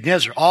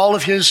Nebuchadnezzar. All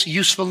of his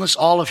usefulness,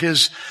 all of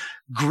his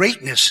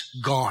greatness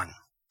gone.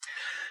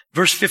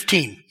 Verse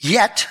 15,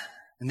 yet,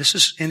 and this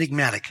is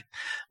enigmatic,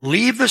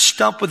 leave the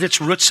stump with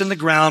its roots in the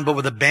ground, but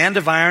with a band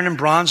of iron and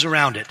bronze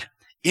around it,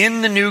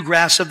 in the new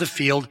grass of the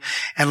field,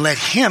 and let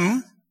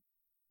him,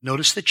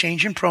 notice the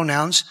change in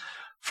pronouns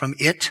from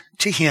it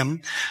to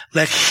him,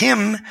 let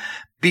him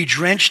be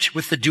drenched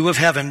with the dew of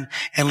heaven,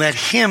 and let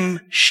him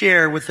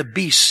share with the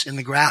beasts in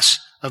the grass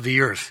of the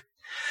earth.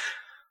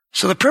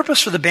 So the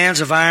purpose for the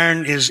bands of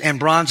iron and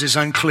bronze is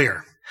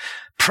unclear.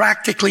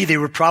 Practically, they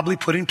were probably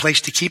put in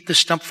place to keep the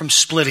stump from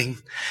splitting.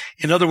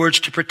 In other words,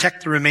 to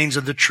protect the remains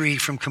of the tree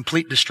from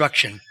complete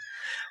destruction.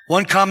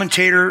 One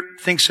commentator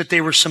thinks that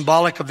they were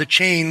symbolic of the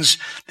chains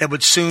that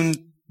would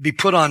soon be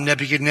put on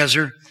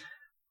Nebuchadnezzar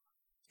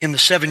in the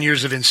 7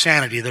 years of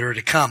insanity that are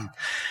to come.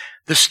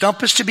 The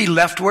stump is to be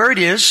left where it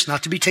is,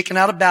 not to be taken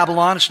out of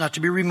Babylon. It's not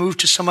to be removed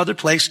to some other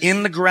place,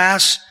 in the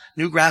grass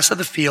new grass of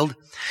the field,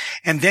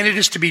 and then it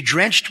is to be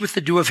drenched with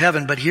the dew of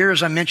heaven. But here,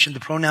 as I mentioned, the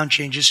pronoun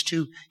changes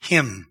to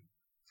him,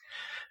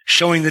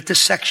 showing that this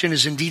section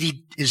is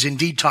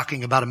indeed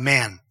talking about a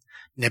man,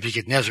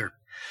 Nebuchadnezzar.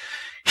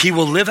 He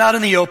will live out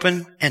in the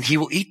open, and he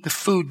will eat the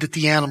food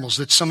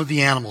that some of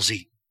the animals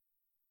eat.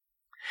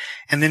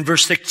 And then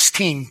verse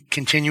 16,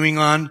 continuing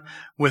on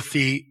with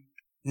the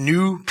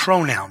new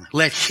pronoun,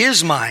 let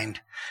his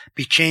mind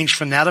be changed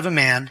from that of a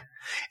man,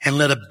 and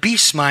let a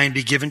beast's mind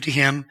be given to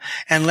him,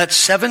 and let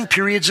 7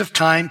 periods of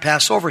time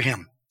pass over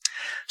him.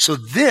 So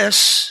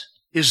this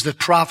is the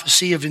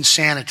prophecy of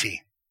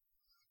insanity.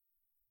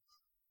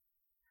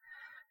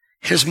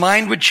 His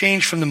mind would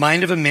change from the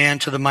mind of a man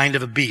to the mind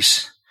of a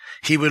beast.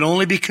 He would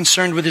only be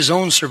concerned with his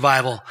own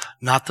survival,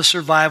 not the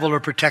survival or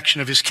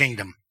protection of his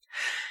kingdom.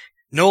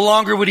 No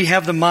longer would he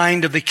have the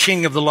mind of the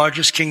king of the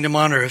largest kingdom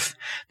on earth.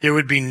 There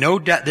would be no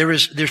doubt,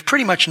 there's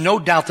pretty much no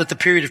doubt that the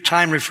period of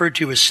time referred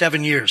to is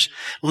 7 years.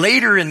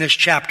 Later in this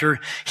chapter,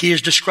 he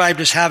is described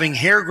as having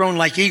hair grown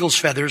like eagle's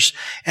feathers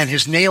and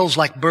his nails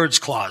like bird's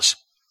claws.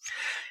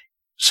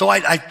 So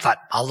I thought,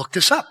 I'll look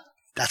this up.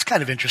 That's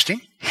kind of interesting.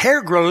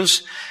 Hair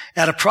grows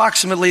at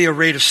approximately a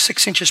rate of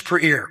 6 inches per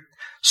ear.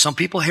 Some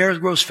people's hair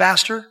grows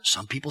faster.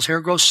 Some people's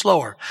hair grows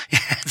slower.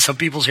 Some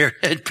people's hair,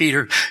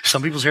 Peter,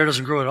 some people's hair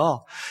doesn't grow at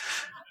all.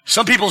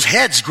 Some people's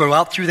heads grow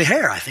out through the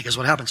hair, I think is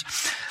what happens.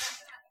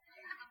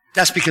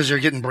 That's because they're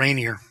getting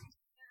brainier.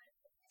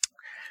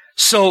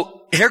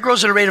 So hair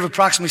grows at a rate of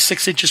approximately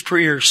 6 inches per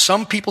ear.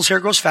 Some people's hair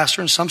grows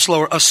faster and some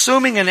slower.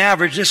 Assuming an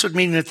average, this would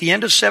mean that at the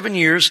end of 7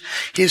 years,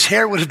 his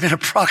hair would have been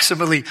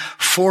approximately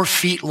 4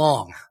 feet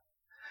long.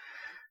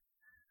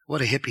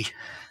 What a hippie.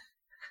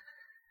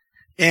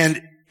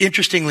 And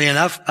interestingly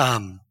enough,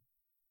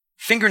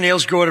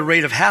 fingernails grow at a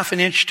rate of 0.5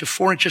 inch to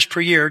 4 inches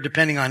per year,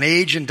 depending on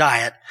age and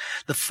diet.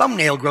 The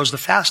thumbnail grows the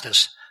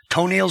fastest.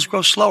 Toenails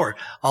grow slower.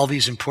 All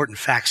these important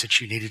facts that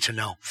you needed to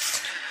know.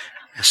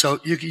 So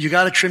you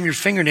got to trim your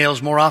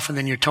fingernails more often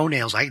than your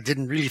toenails. I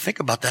didn't really think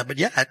about that, but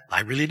yeah,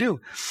 I really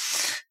do.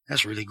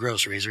 That's really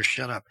gross, Razor.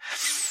 Shut up.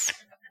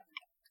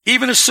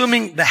 Even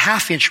assuming the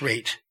 1/2 inch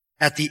rate,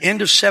 at the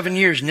end of 7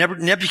 years,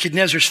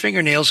 Nebuchadnezzar's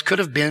fingernails could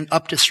have been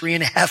up to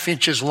 3.5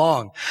 inches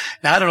long.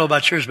 Now, I don't know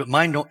about yours, but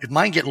mine don't. If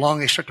mine get long,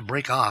 they start to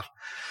break off.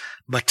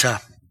 But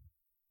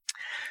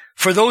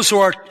for those who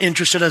are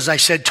interested, as I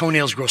said,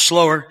 toenails grow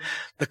slower.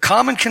 The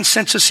common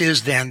consensus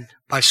is then,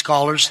 by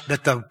scholars,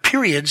 that the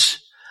periods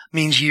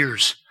means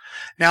years.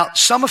 Now,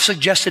 some have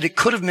suggested it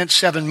could have meant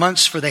 7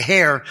 months for the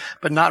hair,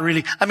 but not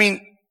really. I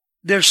mean,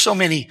 there's so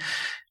many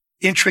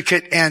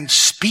intricate and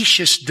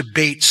specious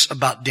debates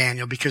about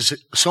Daniel because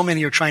so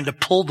many are trying to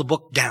pull the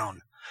book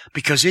down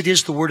because it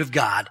is the Word of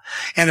God.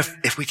 And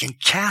if we can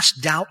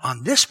cast doubt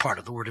on this part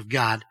of the Word of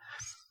God,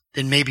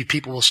 then maybe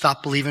people will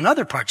stop believing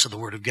other parts of the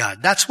Word of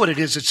God. That's what it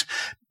is. It's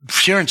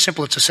pure and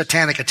simple. It's a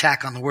satanic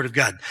attack on the Word of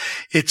God.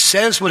 It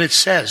says what it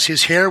says.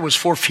 His hair was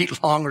 4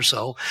 feet long or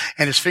so,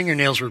 and his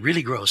fingernails were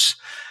really gross,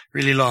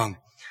 really long.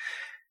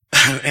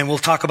 And we'll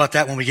talk about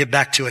that when we get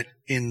back to it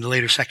in the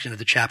later section of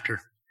the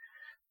chapter.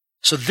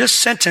 So this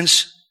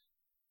sentence,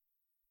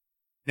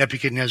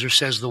 Nebuchadnezzar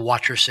says, the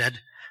watcher said.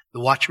 The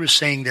watcher is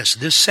saying this.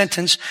 This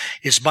sentence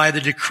is by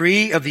the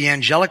decree of the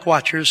angelic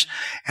watchers,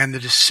 and the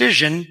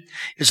decision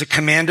is a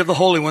command of the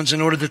holy ones in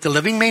order that the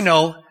living may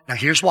know. Now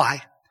here's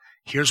why.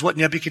 Here's what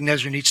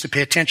Nebuchadnezzar needs to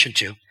pay attention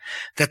to.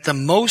 That the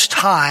Most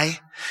High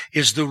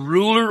is the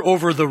ruler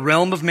over the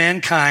realm of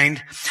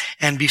mankind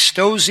and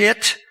bestows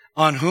it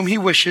on whom he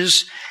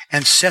wishes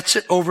and sets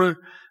over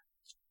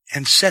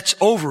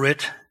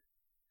it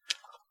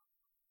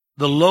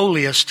the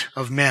lowliest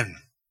of men.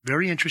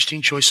 Very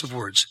interesting choice of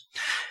words.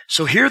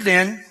 So here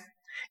then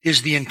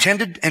is the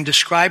intended and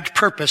described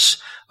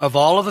purpose of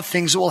all of the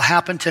things that will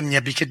happen to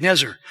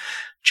Nebuchadnezzar.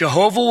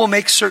 Jehovah will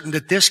make certain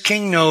that this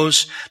king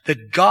knows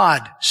that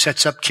God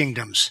sets up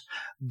kingdoms.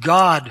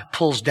 God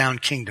pulls down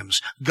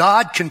kingdoms.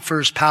 God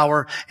confers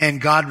power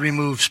and God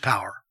removes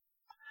power.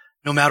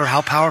 No matter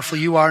how powerful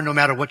you are, no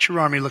matter what your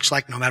army looks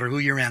like, no matter who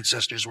your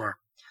ancestors were.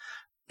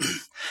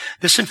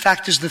 This, in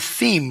fact, is the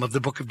theme of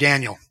the book of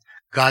Daniel.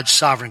 God's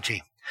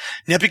sovereignty.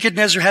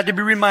 Nebuchadnezzar had to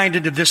be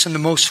reminded of this in the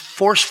most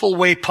forceful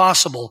way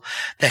possible,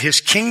 that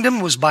his kingdom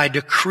was by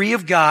decree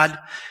of God,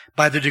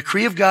 by the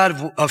decree of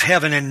God of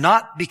heaven, and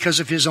not because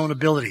of his own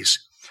abilities.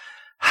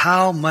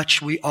 How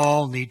much we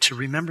all need to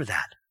remember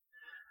that.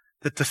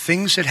 That the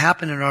things that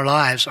happen in our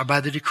lives are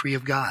by the decree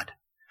of God.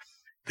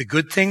 The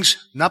good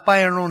things, not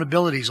by our own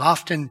abilities,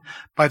 often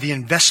by the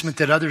investment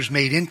that others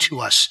made into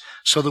us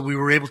so that we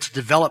were able to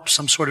develop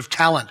some sort of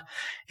talent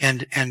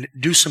and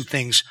do some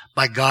things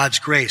by God's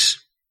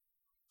grace.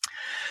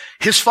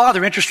 His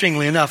father,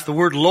 interestingly enough, the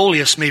word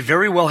lowliest may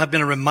very well have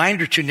been a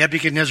reminder to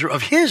Nebuchadnezzar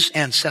of his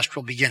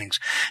ancestral beginnings.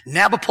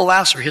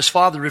 Nabopolassar, his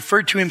father,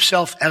 referred to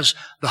himself as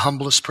the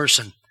humblest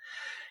person.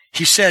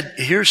 He said,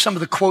 here's some of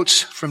the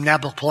quotes from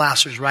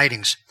Nabopolassar's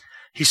writings.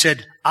 He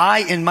said, I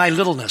in my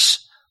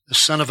littleness, the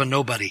son of a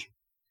nobody,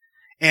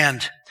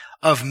 and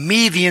of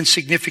me the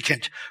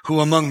insignificant, who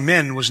among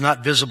men was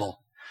not visible.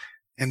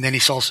 And then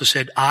he also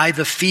said, I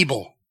the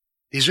feeble.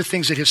 These are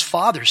things that his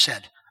father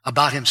said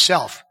about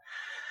himself.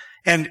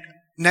 And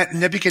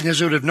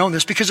Nebuchadnezzar would have known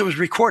this because it was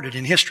recorded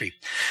in history.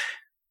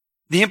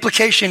 The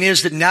implication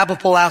is that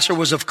Nabopolassar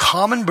was of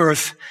common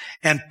birth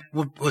and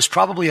was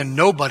probably a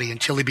nobody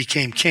until he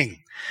became king.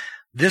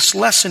 This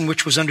lesson,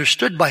 which was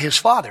understood by his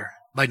father,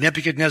 by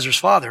Nebuchadnezzar's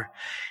father,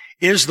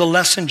 is the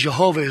lesson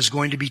Jehovah is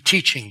going to be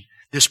teaching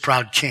this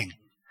proud king.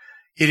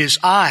 It is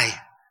I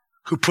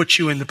who put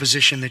you in the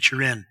position that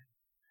you're in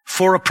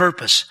for a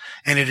purpose,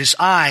 and it is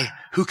I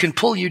who can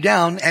pull you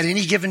down at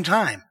any given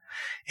time.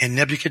 And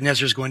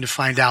Nebuchadnezzar is going to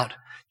find out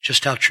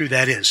just how true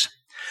that is.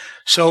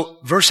 So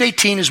verse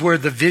 18 is where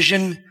the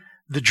vision,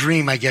 the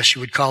dream, I guess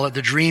you would call it,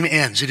 the dream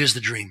ends. It is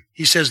the dream.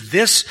 He says,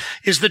 this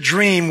is the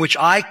dream which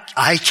I,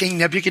 King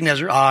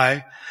Nebuchadnezzar,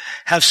 I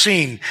have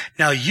seen.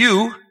 Now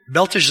you,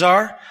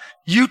 Belteshazzar,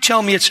 you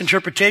tell me its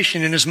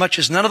interpretation, inasmuch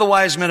as none of the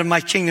wise men of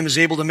my kingdom is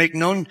able to make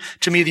known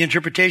to me the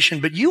interpretation,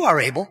 but you are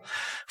able,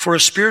 for a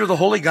spirit of the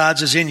holy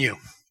gods is in you.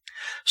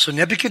 So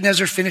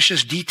Nebuchadnezzar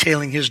finishes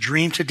detailing his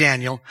dream to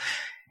Daniel,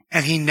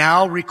 and he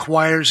now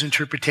requires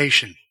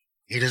interpretation.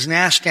 He doesn't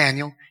ask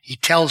Daniel. He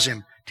tells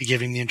him to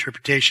give him the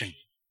interpretation.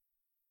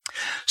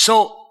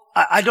 So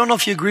I don't know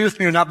if you agree with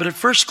me or not, but at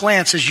first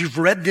glance, as you've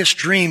read this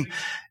dream,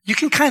 you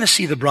can kind of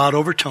see the broad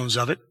overtones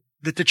of it,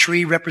 that the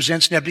tree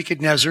represents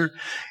Nebuchadnezzar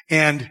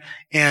and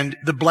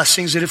the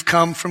blessings that have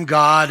come from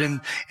God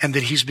and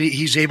that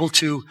he's able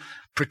to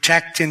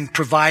protect and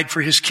provide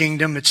for his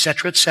kingdom,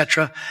 etc.,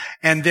 etc.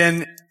 And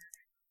then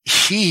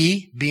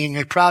he, being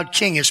a proud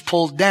king, is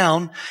pulled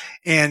down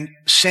and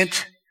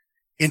sent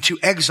into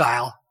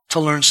exile to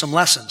learn some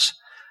lessons.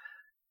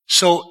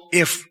 So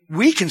if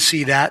we can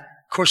see that,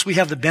 of course, we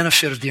have the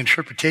benefit of the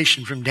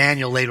interpretation from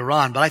Daniel later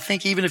on. But I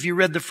think even if you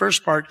read the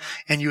first part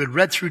and you had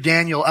read through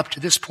Daniel up to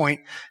this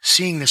point,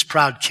 seeing this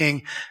proud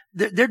king,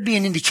 there'd be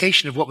an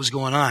indication of what was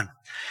going on.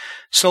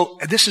 So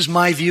this is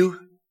my view.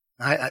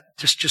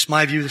 Just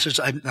my view.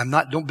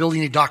 Don't build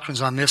any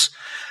doctrines on this.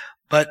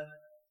 But,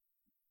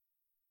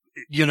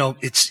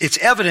 it's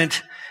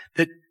evident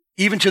that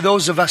even to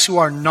those of us who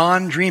are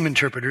non-dream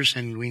interpreters,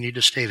 and we need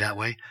to stay that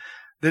way,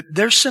 that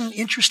there's some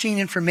interesting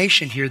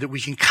information here that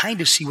we can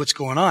kind of see what's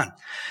going on.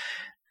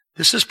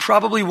 This is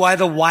probably why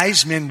the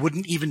wise men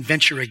wouldn't even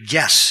venture a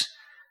guess.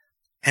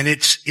 And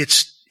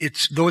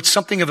though it's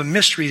something of a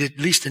mystery, that, at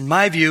least in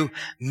my view,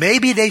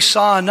 maybe they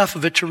saw enough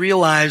of it to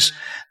realize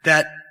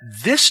that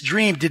this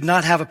dream did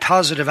not have a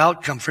positive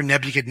outcome for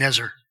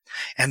Nebuchadnezzar.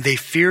 And they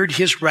feared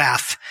his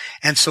wrath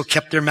and so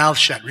kept their mouths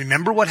shut.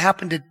 Remember what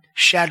happened to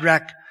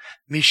Shadrach,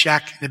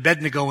 Meshach, and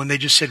Abednego when they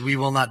just said, we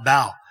will not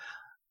bow.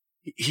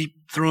 He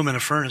threw them in a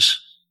furnace.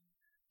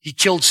 He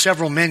killed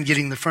several men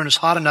getting the furnace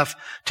hot enough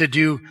to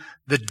do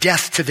the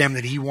death to them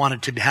that he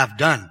wanted to have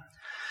done.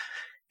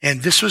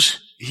 And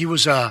he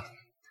was a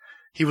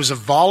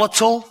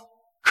volatile,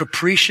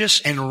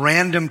 capricious, and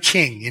random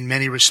king in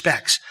many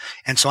respects.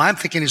 And so I'm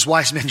thinking his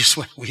wise men just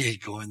went, we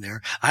ain't going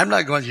there. I'm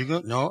not going, you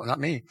go? No, not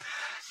me.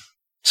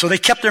 So they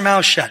kept their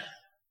mouths shut.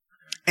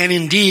 And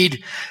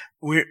indeed,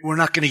 we're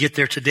not going to get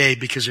there today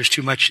because there's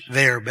too much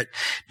there. But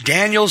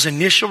Daniel's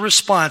initial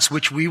response,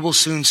 which we will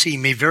soon see,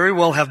 may very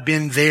well have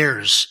been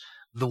theirs,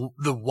 the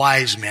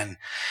wise men.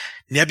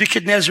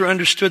 Nebuchadnezzar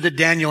understood that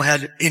Daniel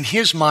had, in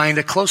his mind,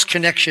 a close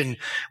connection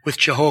with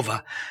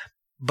Jehovah,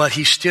 but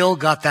he still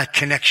got that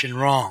connection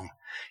wrong.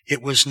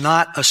 It was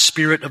not a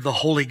spirit of the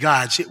holy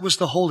gods. It was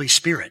the Holy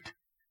Spirit.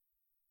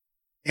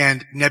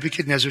 And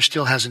Nebuchadnezzar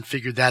still hasn't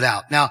figured that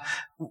out. Now,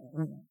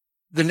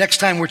 the next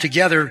time we're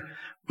together,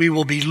 we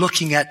will be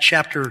looking at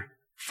chapter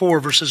 4,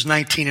 verses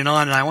 19 and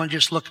on. And I want to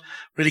just look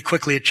really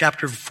quickly at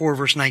chapter 4,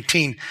 verse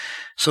 19.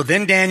 So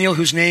then Daniel,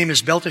 whose name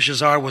is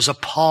Belteshazzar, was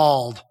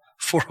appalled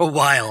for a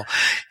while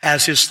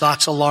as his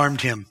thoughts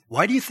alarmed him.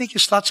 Why do you think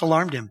his thoughts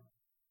alarmed him?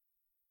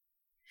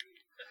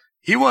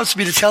 He wants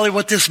me to tell you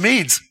what this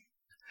means.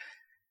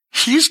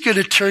 He's going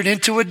to turn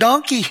into a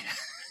donkey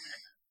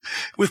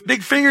with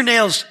big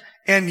fingernails,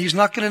 and he's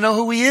not going to know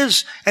who he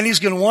is, and he's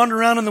going to wander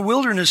around in the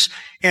wilderness,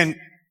 and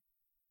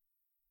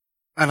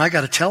I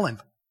got to tell him.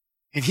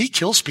 And he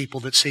kills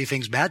people that say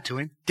things bad to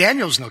him.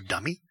 Daniel's no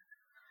dummy.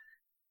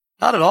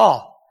 Not at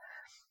all.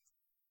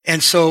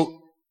 And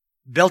so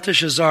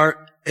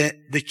Belteshazzar,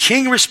 the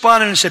king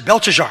responded and said,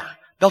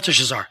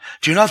 Belteshazzar,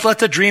 do not let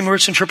the dream or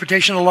its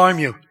interpretation alarm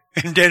you.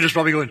 And Daniel's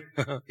probably going,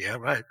 yeah,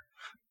 right.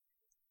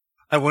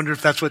 I wonder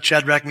if that's what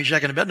Shadrach,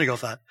 Meshach, and Abednego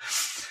thought.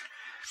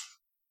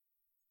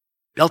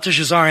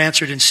 Belteshazzar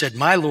answered and said,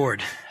 my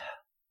lord,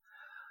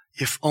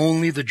 if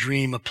only the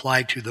dream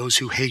applied to those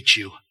who hate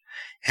you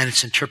and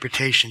its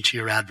interpretation to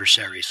your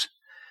adversaries.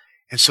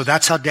 And so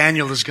that's how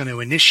Daniel is going to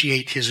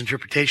initiate his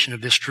interpretation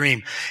of this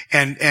dream.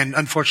 And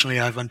unfortunately,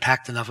 I've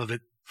unpacked enough of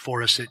it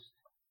for us that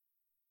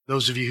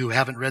those of you who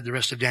haven't read the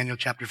rest of Daniel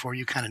chapter 4,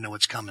 you kind of know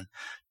what's coming.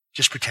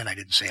 Just pretend I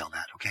didn't say all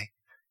that, okay?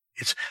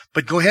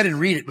 But go ahead and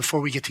read it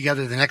before we get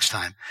together the next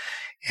time.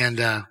 And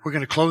we're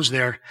going to close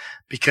there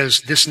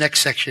because this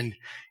next section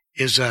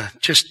is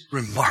just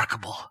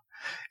remarkable,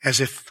 as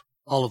if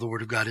all of the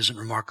Word of God isn't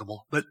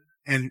remarkable. But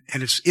and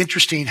it's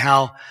interesting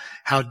how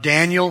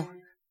Daniel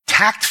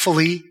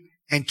tactfully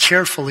and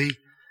carefully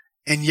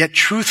and yet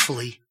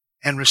truthfully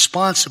and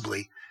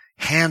responsibly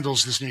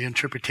handles this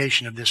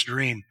interpretation of this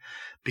dream,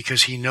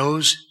 because he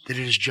knows that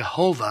it is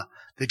Jehovah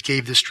that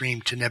gave this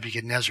dream to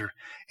Nebuchadnezzar,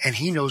 and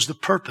he knows the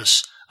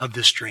purpose of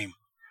this dream.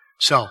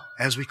 So,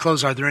 as we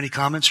close, are there any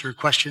comments or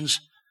questions,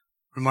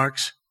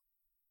 remarks?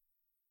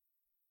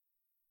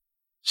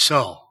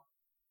 So,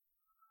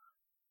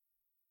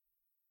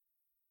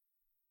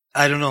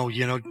 I don't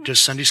know,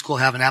 does Sunday school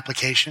have an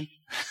application?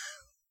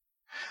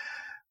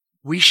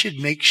 We should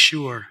make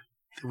sure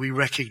that we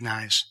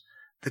recognize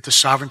that the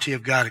sovereignty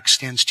of God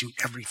extends to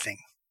everything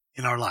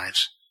in our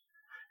lives.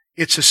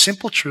 It's a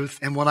simple truth,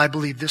 and one I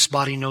believe this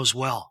body knows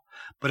well,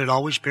 but it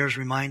always bears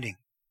reminding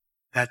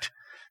that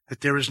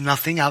there is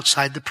nothing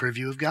outside the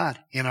purview of God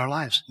in our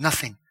lives.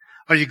 Nothing.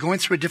 Are you going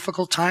through a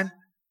difficult time?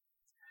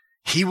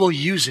 He will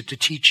use it to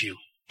teach you.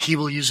 He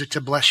will use it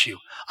to bless you.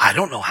 I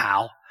don't know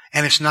how,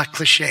 and it's not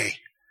cliche.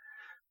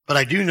 But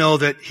I do know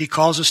that he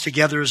calls us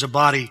together as a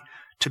body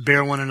to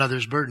bear one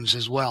another's burdens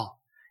as well.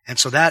 And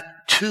so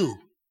that, too,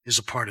 is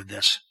a part of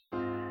this.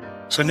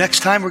 So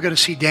next time we're going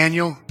to see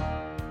Daniel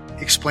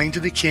explain to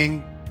the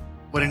king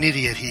what an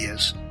idiot he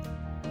is.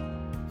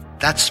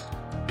 That's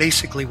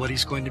basically what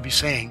he's going to be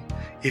saying.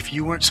 If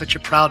you weren't such a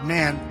proud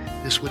man,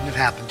 this wouldn't have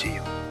happened to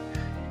you.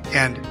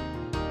 And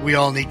we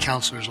all need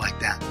counselors like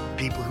that.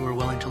 People who are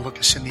willing to look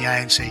us in the eye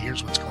and say,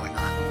 here's what's going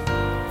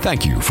on.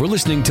 Thank you for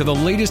listening to the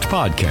latest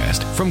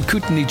podcast from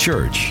Kootenai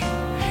Church.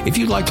 If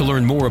you'd like to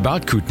learn more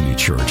about Kootenai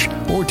Church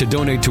or to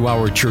donate to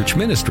our church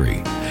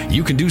ministry,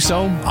 you can do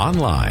so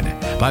online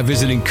by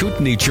visiting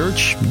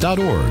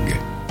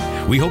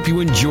kootenaichurch.org. We hope you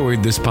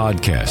enjoyed this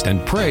podcast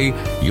and pray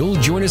you'll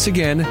join us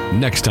again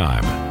next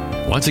time.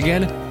 Once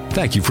again,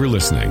 thank you for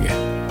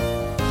listening.